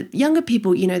 And for younger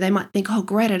people, you know, they might think, oh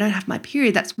great, I don't have my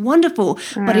period, that's wonderful,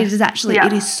 but it is actually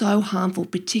it is so harmful,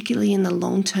 particularly in the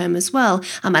long term as well.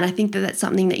 And I think that that's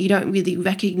something that you don't really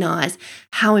recognize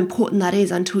how important that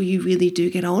is until you really do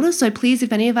get older. So please,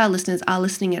 if any of our listeners are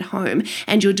listening at home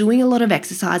and you're doing a lot of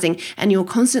exercising and you're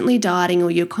constantly dieting,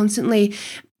 or you're constantly,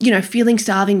 you know, feeling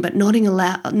starving but not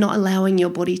allowing your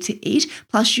body to eat,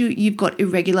 plus you've got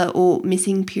irregular or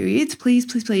missing periods,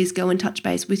 please go and touch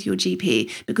base with your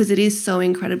GP, because it is so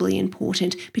incredibly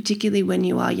important, particularly when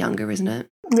you are younger, isn't it?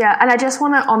 Yeah, and I just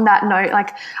want to, on that note,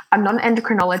 like, I'm not an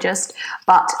endocrinologist,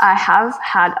 but I have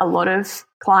had a lot of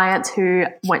clients who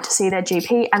went to see their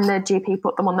GP and their GP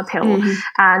put them on the pill.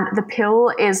 And the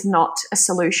pill is not a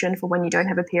solution for when you don't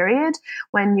have a period.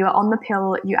 When you're on the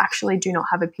pill, you actually do not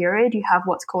have a period. You have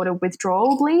what's called a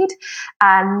withdrawal bleed,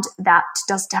 and that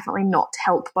does definitely not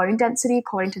help bone density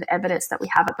according to the evidence that we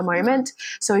have at the moment.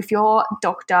 So if your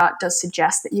doctor does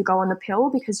suggest that you go on the pill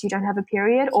because you don't have a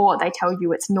period, or they tell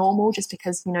you it's normal just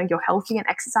because, you know, you're healthy and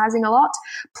exercising a lot,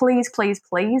 please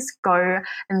go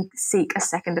and seek a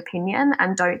second opinion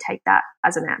and don't take that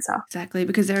as an answer. Exactly,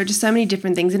 because there are just so many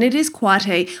different things, and it is quite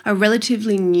a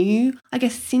relatively new, I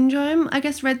guess, syndrome,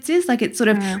 REDS is. Like, it's sort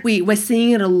of, we're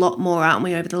seeing it a lot more, aren't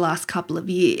we, over the last couple of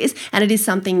years, and it is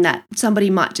something that somebody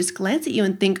might just glance at you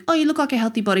and think, oh, you look like a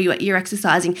healthy body, you're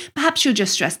exercising. Perhaps you're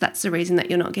just stressed, that's the reason that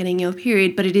you're not getting your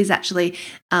period, but it is actually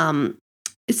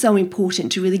it's so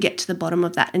important to really get to the bottom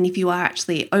of that. And if you are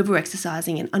actually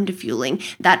over-exercising and underfueling,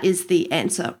 that is the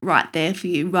answer right there for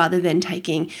you, rather than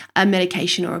taking a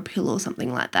medication or a pill or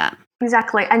something like that.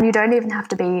 Exactly. And you don't even have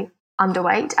to be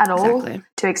underweight at all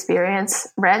to experience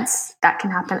REDS. That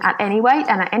can happen at any weight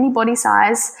and at any body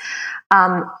size.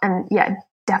 And yeah,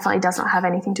 definitely does not have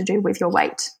anything to do with your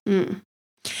weight.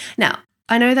 Now,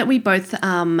 I know that we both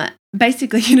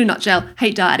basically, in a nutshell,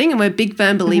 hate dieting, and we're big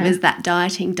firm believers that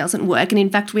dieting doesn't work. And in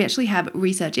fact, we actually have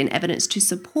research and evidence to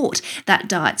support that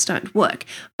diets don't work.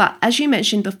 But as you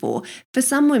mentioned before, for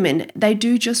some women, they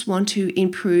do just want to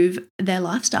improve their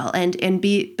lifestyle and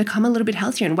become a little bit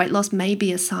healthier, and weight loss may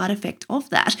be a side effect of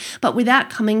that. But without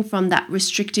coming from that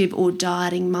restrictive or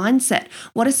dieting mindset,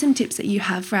 what are some tips that you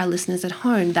have for our listeners at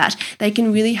home that they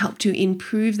can really help to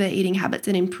improve their eating habits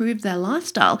and improve their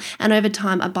lifestyle? And over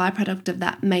time, a byproduct of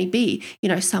that may be, you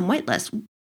know, some weight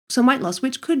loss,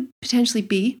 which could potentially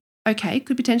be okay,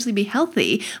 could potentially be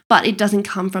healthy, but it doesn't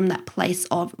come from that place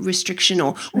of restriction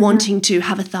or wanting to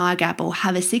have a thigh gap or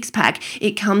have a six pack.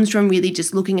 It comes from really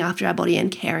just looking after our body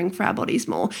and caring for our bodies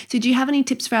more. So do you have any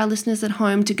tips for our listeners at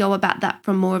home to go about that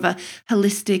from more of a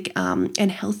holistic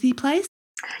and healthy place?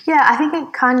 Yeah, I think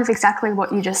it kind of exactly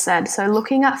what you just said. So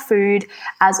looking at food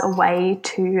as a way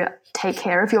to take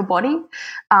care of your body,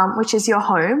 which is your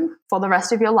home for the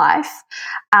rest of your life,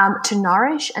 to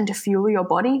nourish and to fuel your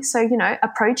body. So, you know,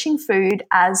 approaching food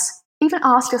as, even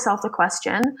ask yourself the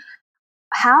question,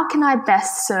 how can I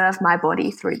best serve my body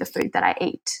through the food that I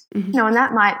eat? You know, and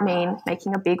that might mean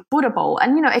making a big Buddha bowl.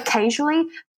 And, you know, occasionally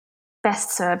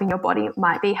best serving your body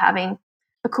might be having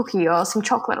a cookie or some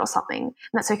chocolate or something, and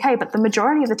that's okay. But the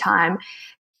majority of the time,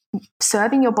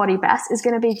 serving your body best is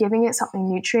going to be giving it something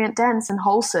nutrient dense and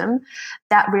wholesome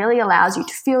that really allows you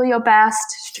to feel your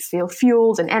best, to feel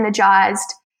fueled and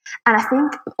energized. And I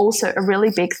think also a really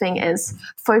big thing is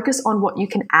focus on what you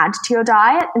can add to your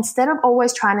diet instead of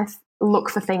always trying to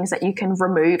look for things that you can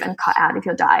remove and cut out of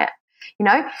your diet. You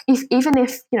know, even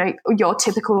if, you know, your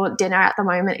typical dinner at the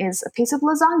moment is a piece of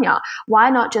lasagna,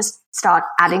 why not just start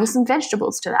adding some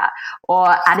vegetables to that,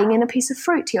 or adding in a piece of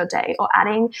fruit to your day, or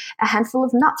adding a handful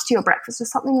of nuts to your breakfast or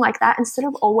something like that, instead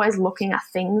of always looking at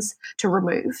things to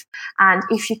remove. And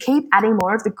if you keep adding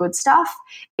more of the good stuff,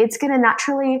 it's going to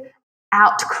naturally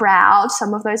outcrowd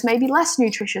some of those maybe less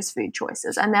nutritious food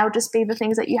choices, and they'll just be the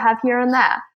things that you have here and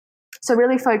there. So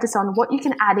really focus on what you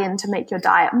can add in to make your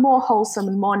diet more wholesome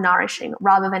and more nourishing,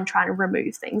 rather than trying to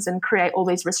remove things and create all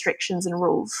these restrictions and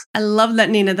rules. I love that,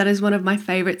 Nina. That is one of my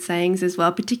favorite sayings as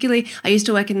well. Particularly, I used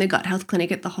to work in the gut health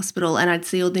clinic at the hospital, and I'd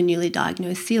see all the newly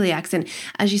diagnosed celiacs. And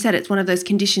as you said, it's one of those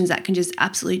conditions that can just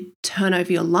absolutely turn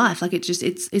over your life. Like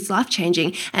it's life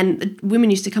changing. And women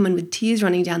used to come in with tears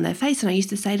running down their face, and I used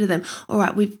to say to them, all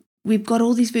right, we've got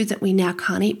all these foods that we now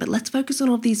can't eat, but let's focus on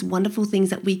all these wonderful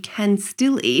things that we can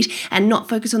still eat, and not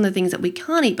focus on the things that we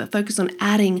can't eat, but focus on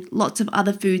adding lots of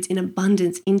other foods in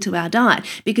abundance into our diet.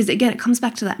 Because again, it comes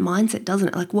back to that mindset, doesn't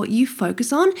it? Like what you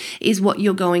focus on is what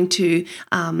you're going to,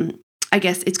 I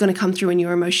guess it's going to come through in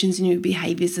your emotions and your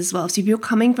behaviors as well. So if you're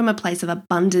coming from a place of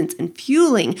abundance and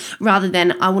fueling rather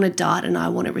than I want to diet and I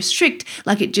want to restrict,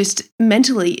 like it just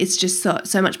mentally, it's just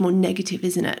so much more negative,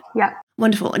 isn't it? Yeah.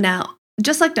 Wonderful. Now,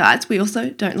 just like diets, we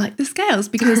also don't like the scales,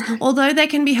 because although they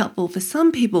can be helpful for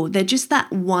some people, they're just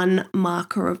that one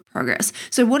marker of progress.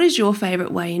 So what is your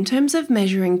favorite way in terms of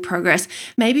measuring progress?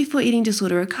 Maybe for eating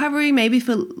disorder recovery, maybe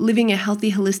for living a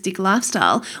healthy, holistic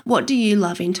lifestyle. What do you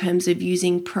love in terms of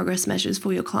using progress measures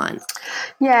for your clients?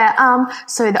 Yeah,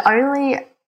 so the only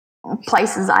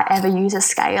places I ever use a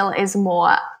scale is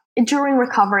more during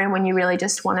recovery, when you really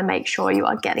just want to make sure you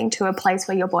are getting to a place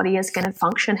where your body is going to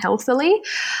function healthily.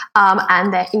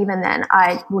 And that even then,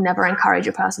 I will never encourage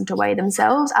a person to weigh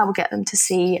themselves. I will get them to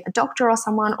see a doctor or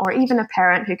someone, or even a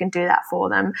parent who can do that for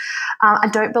them. I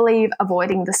don't believe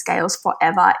avoiding the scales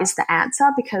forever is the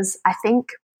answer, because I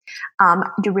think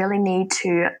you really need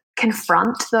to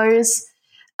confront those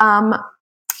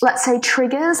let's say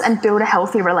triggers and build a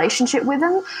healthy relationship with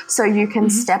them, so you can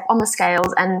step on the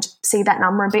scales and see that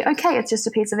number and be, okay, it's just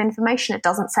a piece of information. It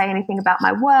doesn't say anything about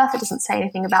my worth. It doesn't say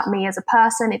anything about me as a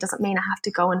person. It doesn't mean I have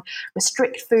to go and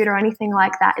restrict food or anything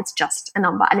like that. It's just a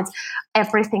number, and it's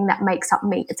everything that makes up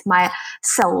me. It's my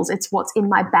cells. It's what's in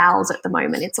my bowels at the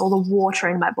moment. It's all the water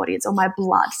in my body. It's all my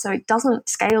blood. So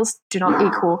scales do not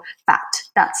equal fat.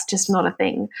 That's just not a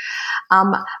thing.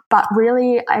 But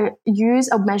really, I use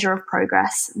a measure of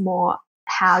progress more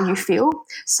how you feel.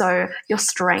 So your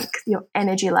strength, your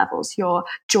energy levels, your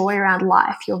joy around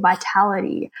life, your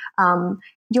vitality,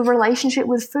 your relationship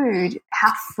with food,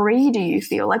 how free do you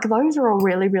feel? Like those are all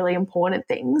really, really important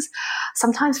things.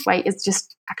 Sometimes weight is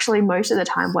just, actually most of the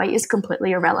time, weight is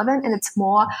completely irrelevant, and it's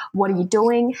more, what are you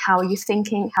doing? How are you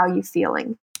thinking? How are you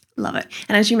feeling? Love it.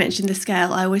 And as you mentioned, the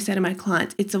scale, I always say to my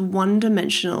clients, it's a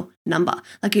one-dimensional number.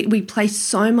 Like we place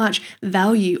so much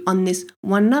value on this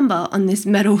one number, on this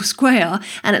metal square,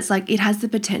 and it's like it has the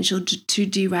potential to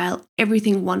derail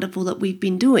everything wonderful that we've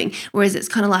been doing. Whereas it's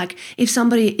kind of like if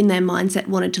somebody in their mindset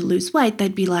wanted to lose weight,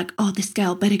 they'd be like, oh, the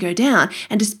scale better go down.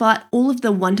 And despite all of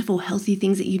the wonderful, healthy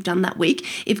things that you've done that week,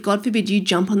 if God forbid you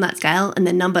jump on that scale and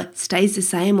the number stays the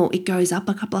same, or it goes up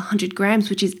a couple of 100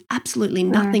 grams, which is absolutely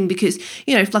nothing because,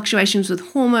 fluctuations with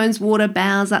hormones, water,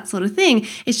 bowels, that sort of thing,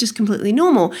 it's just completely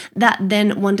normal. That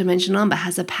then one-dimensional number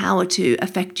has a power to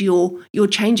affect your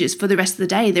changes for the rest of the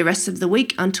day, the rest of the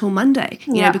week until Monday,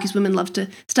 because women love to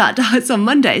start diets on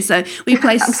Monday. So we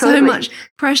place so much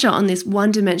pressure on this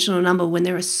one-dimensional number when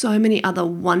there are so many other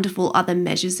wonderful other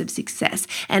measures of success.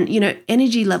 And,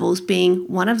 energy levels being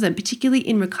one of them, particularly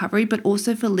in recovery, but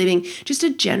also for living just a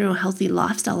general healthy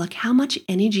lifestyle, like how much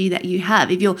energy that you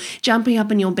have. If you're jumping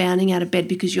up and you're bounding out of bed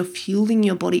because you're fueling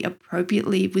your body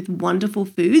appropriately with wonderful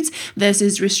foods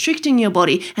versus restricting your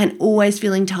body and always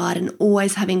feeling tired and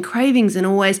always having cravings and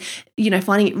always,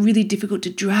 finding it really difficult to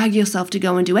drag yourself to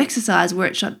go and do exercise, where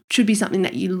it should be something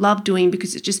that you love doing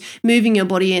because it's just moving your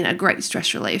body in a great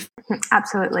stress relief.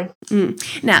 Absolutely.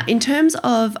 Now, in terms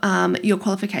of your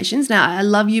qualifications, now I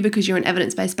love you because you're an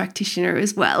evidence-based practitioner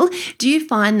as well. Do you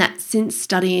find that since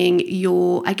studying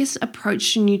your,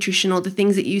 approach to nutrition, or the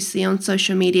things that you see on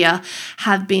social media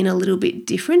have been a little bit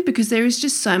different? Because there is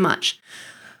just so much,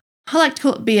 I like to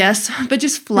call it BS, but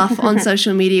just fluff on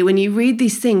social media when you read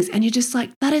these things and you're just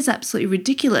like, that is absolutely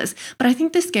ridiculous. But I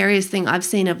think the scariest thing I've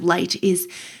seen of late is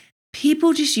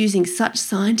people just using such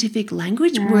scientific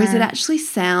language, whereas it actually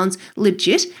sounds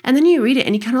legit. And then you read it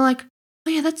and you're kind of like,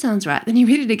 oh yeah, that sounds right. Then you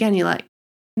read it again, you're like,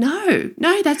 no,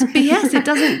 that's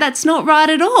BS. That's not right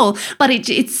at all. But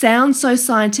it sounds so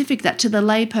scientific that to the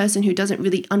lay person who doesn't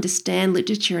really understand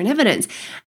literature and evidence,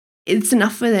 it's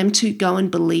enough for them to go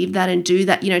and believe that and do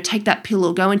that, take that pill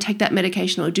or go and take that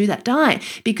medication or do that diet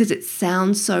because it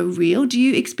sounds so real. Do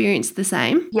you experience the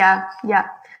same? Yeah.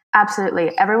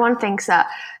 Absolutely. Everyone thinks that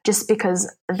just because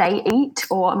they eat,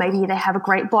 or maybe they have a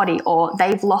great body, or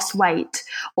they've lost weight,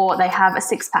 or they have a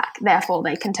six pack, therefore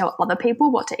they can tell other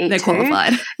people what to eat. They're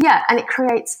qualified. Yeah. And it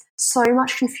creates so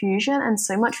much confusion and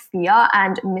so much fear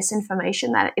and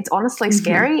misinformation that it's honestly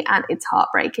scary and it's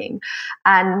heartbreaking.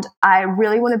 And I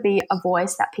really want to be a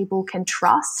voice that people can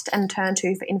trust and turn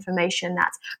to for information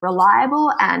that's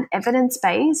reliable and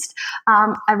evidence-based.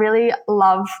 I really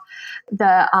love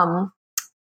the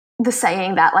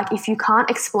saying that, like, if you can't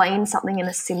explain something in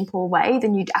a simple way,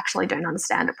 then you actually don't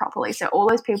understand it properly. So all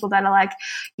those people that are like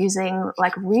using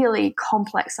like really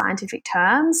complex scientific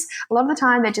terms, a lot of the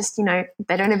time they're just,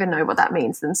 they don't even know what that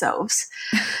means themselves.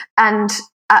 And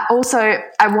I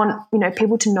want,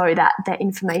 people to know that the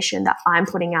information that I'm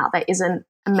putting out there isn't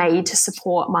made to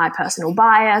support my personal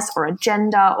bias or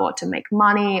agenda or to make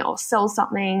money or sell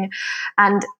something.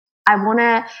 And I want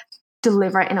to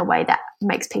deliver it in a way that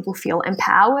makes people feel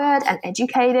empowered and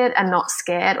educated and not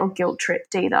scared or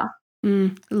guilt-tripped either.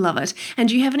 Love it. And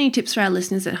do you have any tips for our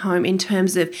listeners at home in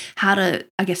terms of how to,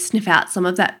 I guess, sniff out some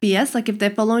of that BS? Like if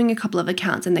they're following a couple of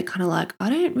accounts and they're kind of like,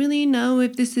 I don't really know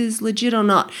if this is legit or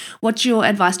not. What's your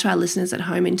advice to our listeners at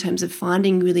home in terms of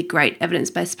finding really great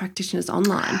evidence-based practitioners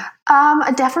online?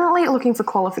 Definitely looking for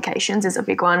qualifications is a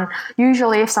big one.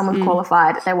 Usually if someone's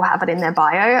qualified, they will have it in their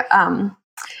bio.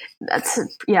 That's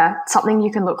something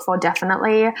you can look for,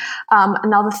 definitely.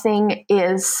 Another thing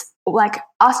is, like,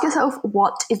 ask yourself,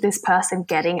 what is this person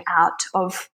getting out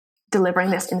of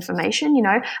delivering this information?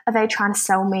 Are they trying to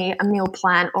sell me a meal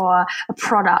plan or a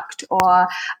product, or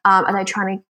are they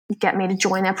trying to get me to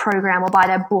join their program or buy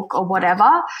their book or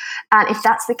whatever? And if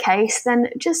that's the case, then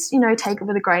just, take it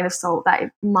with a grain of salt that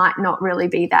it might not really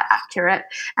be that accurate.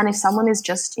 And if someone is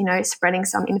just, spreading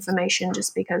some information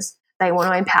just because they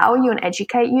want to empower you and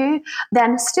educate you,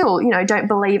 then still, don't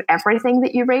believe everything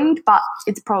that you read, but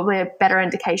it's probably a better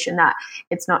indication that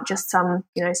it's not just some,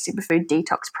 superfood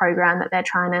detox program that they're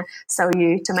trying to sell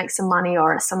you to make some money,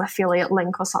 or some affiliate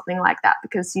link or something like that,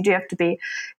 because you do have to be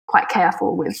quite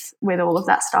careful with all of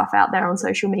that stuff out there on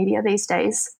social media these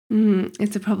days.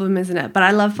 It's a problem, isn't it? But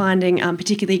I love finding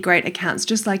particularly great accounts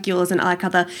just like yours and like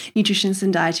other nutritionists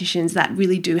and dietitians that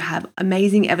really do have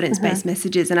amazing evidence-based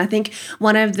messages. And I think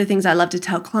one of the things I love to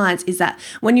tell clients is that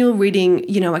when you're reading,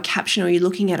 a caption or you're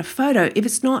looking at a photo, if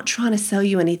it's not trying to sell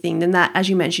you anything, then that, as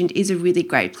you mentioned, is a really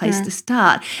great place to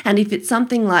start. And if it's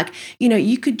something like,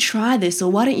 you could try this,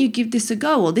 or why don't you give this a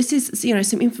go, or this is,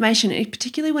 some information,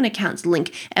 particularly when accounts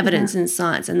link evidence and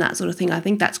science and that sort of thing, I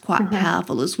think that's quite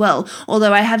powerful as well.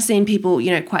 Although I have seen people,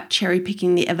 quite cherry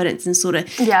picking the evidence and sort of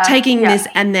taking this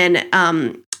and then,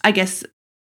 I guess,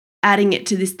 adding it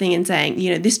to this thing and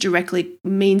saying, this directly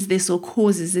means this or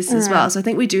causes this as well. So I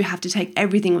think we do have to take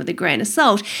everything with a grain of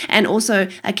salt, and also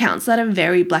accounts that are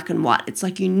very black and white. It's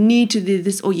like you need to do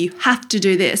this or you have to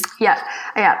do this. Yeah.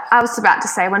 I was about to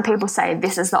say, when people say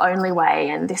this is the only way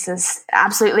and this is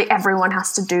absolutely everyone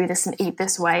has to do this and eat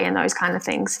this way and those kind of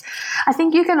things, I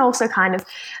think you can also kind of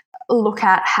look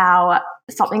at how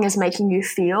something is making you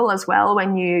feel as well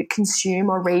when you consume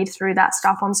or read through that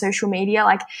stuff on social media,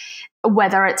 like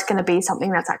whether it's going to be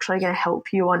something that's actually going to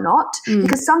help you or not.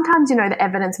 Because sometimes, the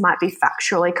evidence might be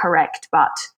factually correct,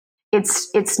 but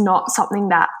it's not something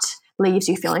that leaves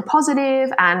you feeling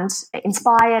positive and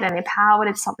inspired and empowered.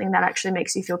 It's something that actually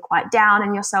makes you feel quite down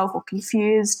in yourself or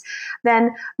confused.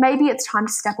 Then maybe it's time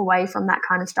to step away from that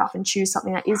kind of stuff and choose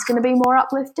something that is going to be more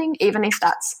uplifting, even if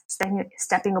that's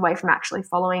stepping away from actually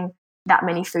following that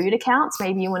many food accounts.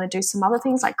 Maybe you want to do some other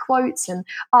things like quotes and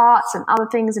arts and other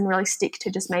things, and really stick to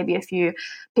just maybe a few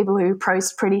people who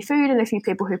post pretty food and a few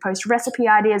people who post recipe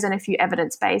ideas and a few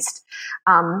evidence-based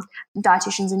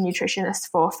dietitians and nutritionists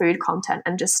for food content,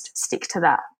 and just stick to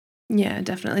that. Yeah,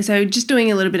 definitely. So just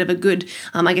doing a little bit of a good,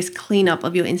 cleanup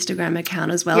of your Instagram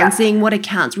account as well, and seeing what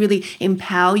accounts really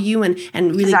empower you and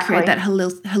really create that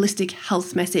holistic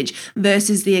health message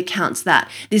versus the accounts that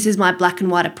this is my black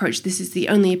and white approach. This is the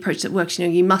only approach that works.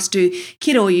 You must do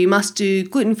keto, you must do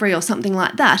gluten-free or something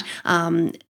like that.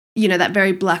 That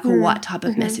very black or white type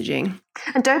of messaging.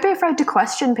 And don't be afraid to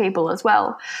question people as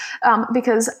well.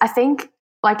 Because I think,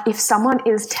 like, if someone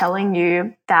is telling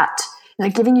you that,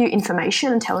 giving you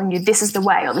information and telling you this is the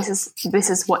way or this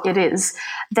is what it is,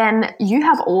 then you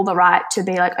have all the right to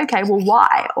be like, okay, well,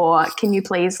 why? Or can you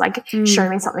please show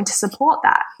me something to support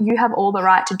that? You have all the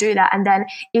right to do that. And then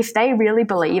if they really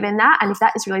believe in that, and if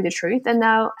that is really the truth, then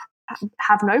they'll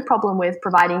have no problem with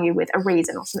providing you with a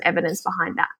reason or some evidence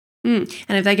behind that. And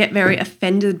if they get very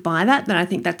offended by that, then I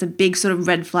think that's a big sort of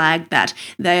red flag that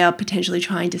they are potentially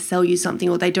trying to sell you something,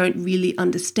 or they don't really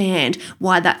understand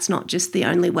why that's not just the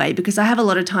only way. Because I have a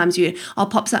lot of times I'll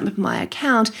pop something up in my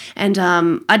account, and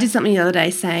I did something the other day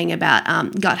saying about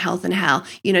gut health and how,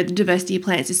 the diversity of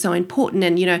plants is so important,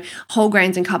 and, whole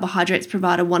grains and carbohydrates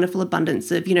provide a wonderful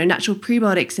abundance of, natural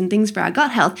prebiotics and things for our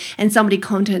gut health. And somebody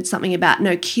commented something about,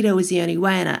 no, keto is the only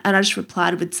way. And I just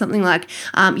replied with something like,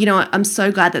 I'm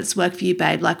so glad that's worked for you,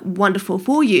 babe, like wonderful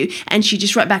for you. And she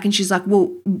just wrote back and she's like,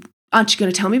 well, aren't you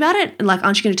going to tell me about it? And like,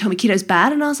 aren't you going to tell me keto's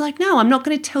bad? And I was like, no, I'm not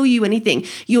going to tell you anything.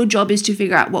 Your job is to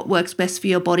figure out what works best for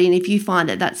your body. And if you find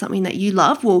that that's something that you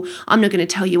love, well, I'm not going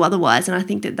to tell you otherwise. And I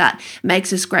think that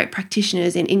makes us great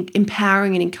practitioners in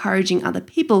empowering and encouraging other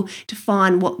people to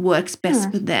find what works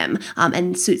best for them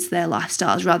and suits their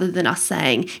lifestyles, rather than us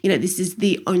saying, this is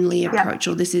the only approach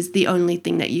or this is the only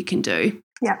thing that you can do.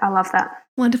 Yeah, I love that.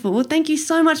 Wonderful. Well, thank you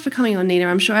so much for coming on, Nina.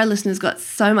 I'm sure our listeners got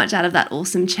so much out of that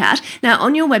awesome chat. Now,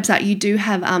 on your website, you do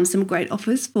have some great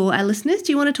offers for our listeners.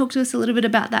 Do you want to talk to us a little bit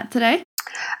about that today?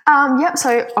 Yep.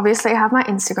 So obviously I have my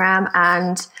Instagram,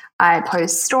 and I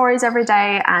post stories every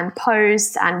day and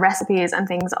posts and recipes and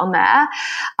things on there.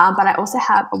 But I also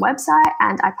have a website,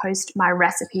 and I post my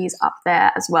recipes up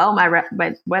there as well. My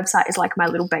website is like my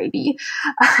little baby.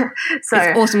 So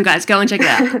it's awesome, guys. Go and check it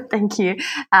out. Thank you.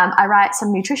 I write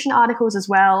some nutrition articles as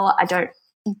well. I don't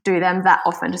do them that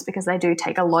often just because they do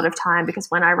take a lot of time, because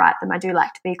when I write them, I do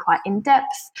like to be quite in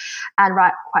depth and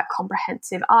write quite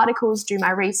comprehensive articles, do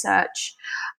my research.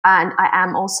 And I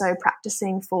am also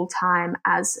practicing full-time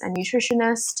as a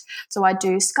nutritionist. So I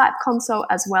do Skype consult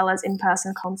as well as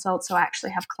in-person consult. So I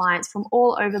actually have clients from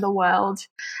all over the world,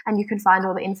 and you can find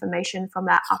all the information from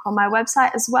that up on my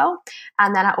website as well.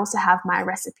 And then I also have my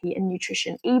recipe and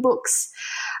nutrition ebooks,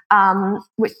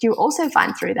 which you also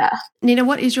find through there. Nina,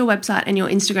 what is your website and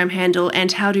your Instagram handle,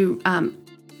 and how do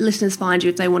listeners find you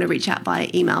if they want to reach out via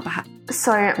email perhaps?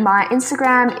 So my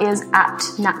Instagram is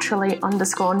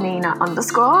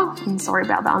 @naturally_Nina_. I'm sorry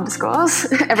about the underscores.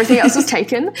 Everything else was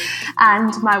taken.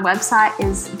 And my website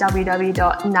is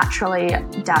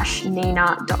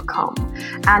www.naturally-nina.com.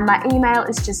 And my email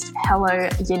is just hello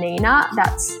Janina.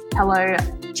 That's hello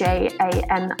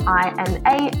JANINA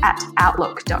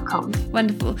 @outlook.com.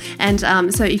 Wonderful. And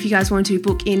so if you guys want to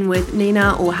book in with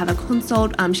Nina or have a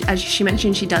consult, as she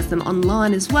mentioned, she does them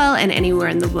online as well and anywhere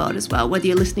in the world as well, whether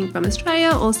you're listening from Australia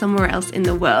or somewhere else in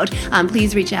the world.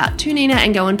 Please reach out to Nina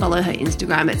and go and follow her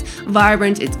Instagram. It's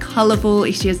vibrant, it's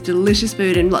colourful, she has delicious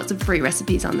food and lots of free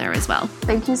recipes on there as well.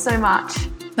 Thank you so much.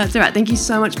 That's all right. Thank you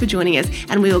so much for joining us,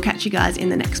 and we will catch you guys in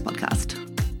the next podcast.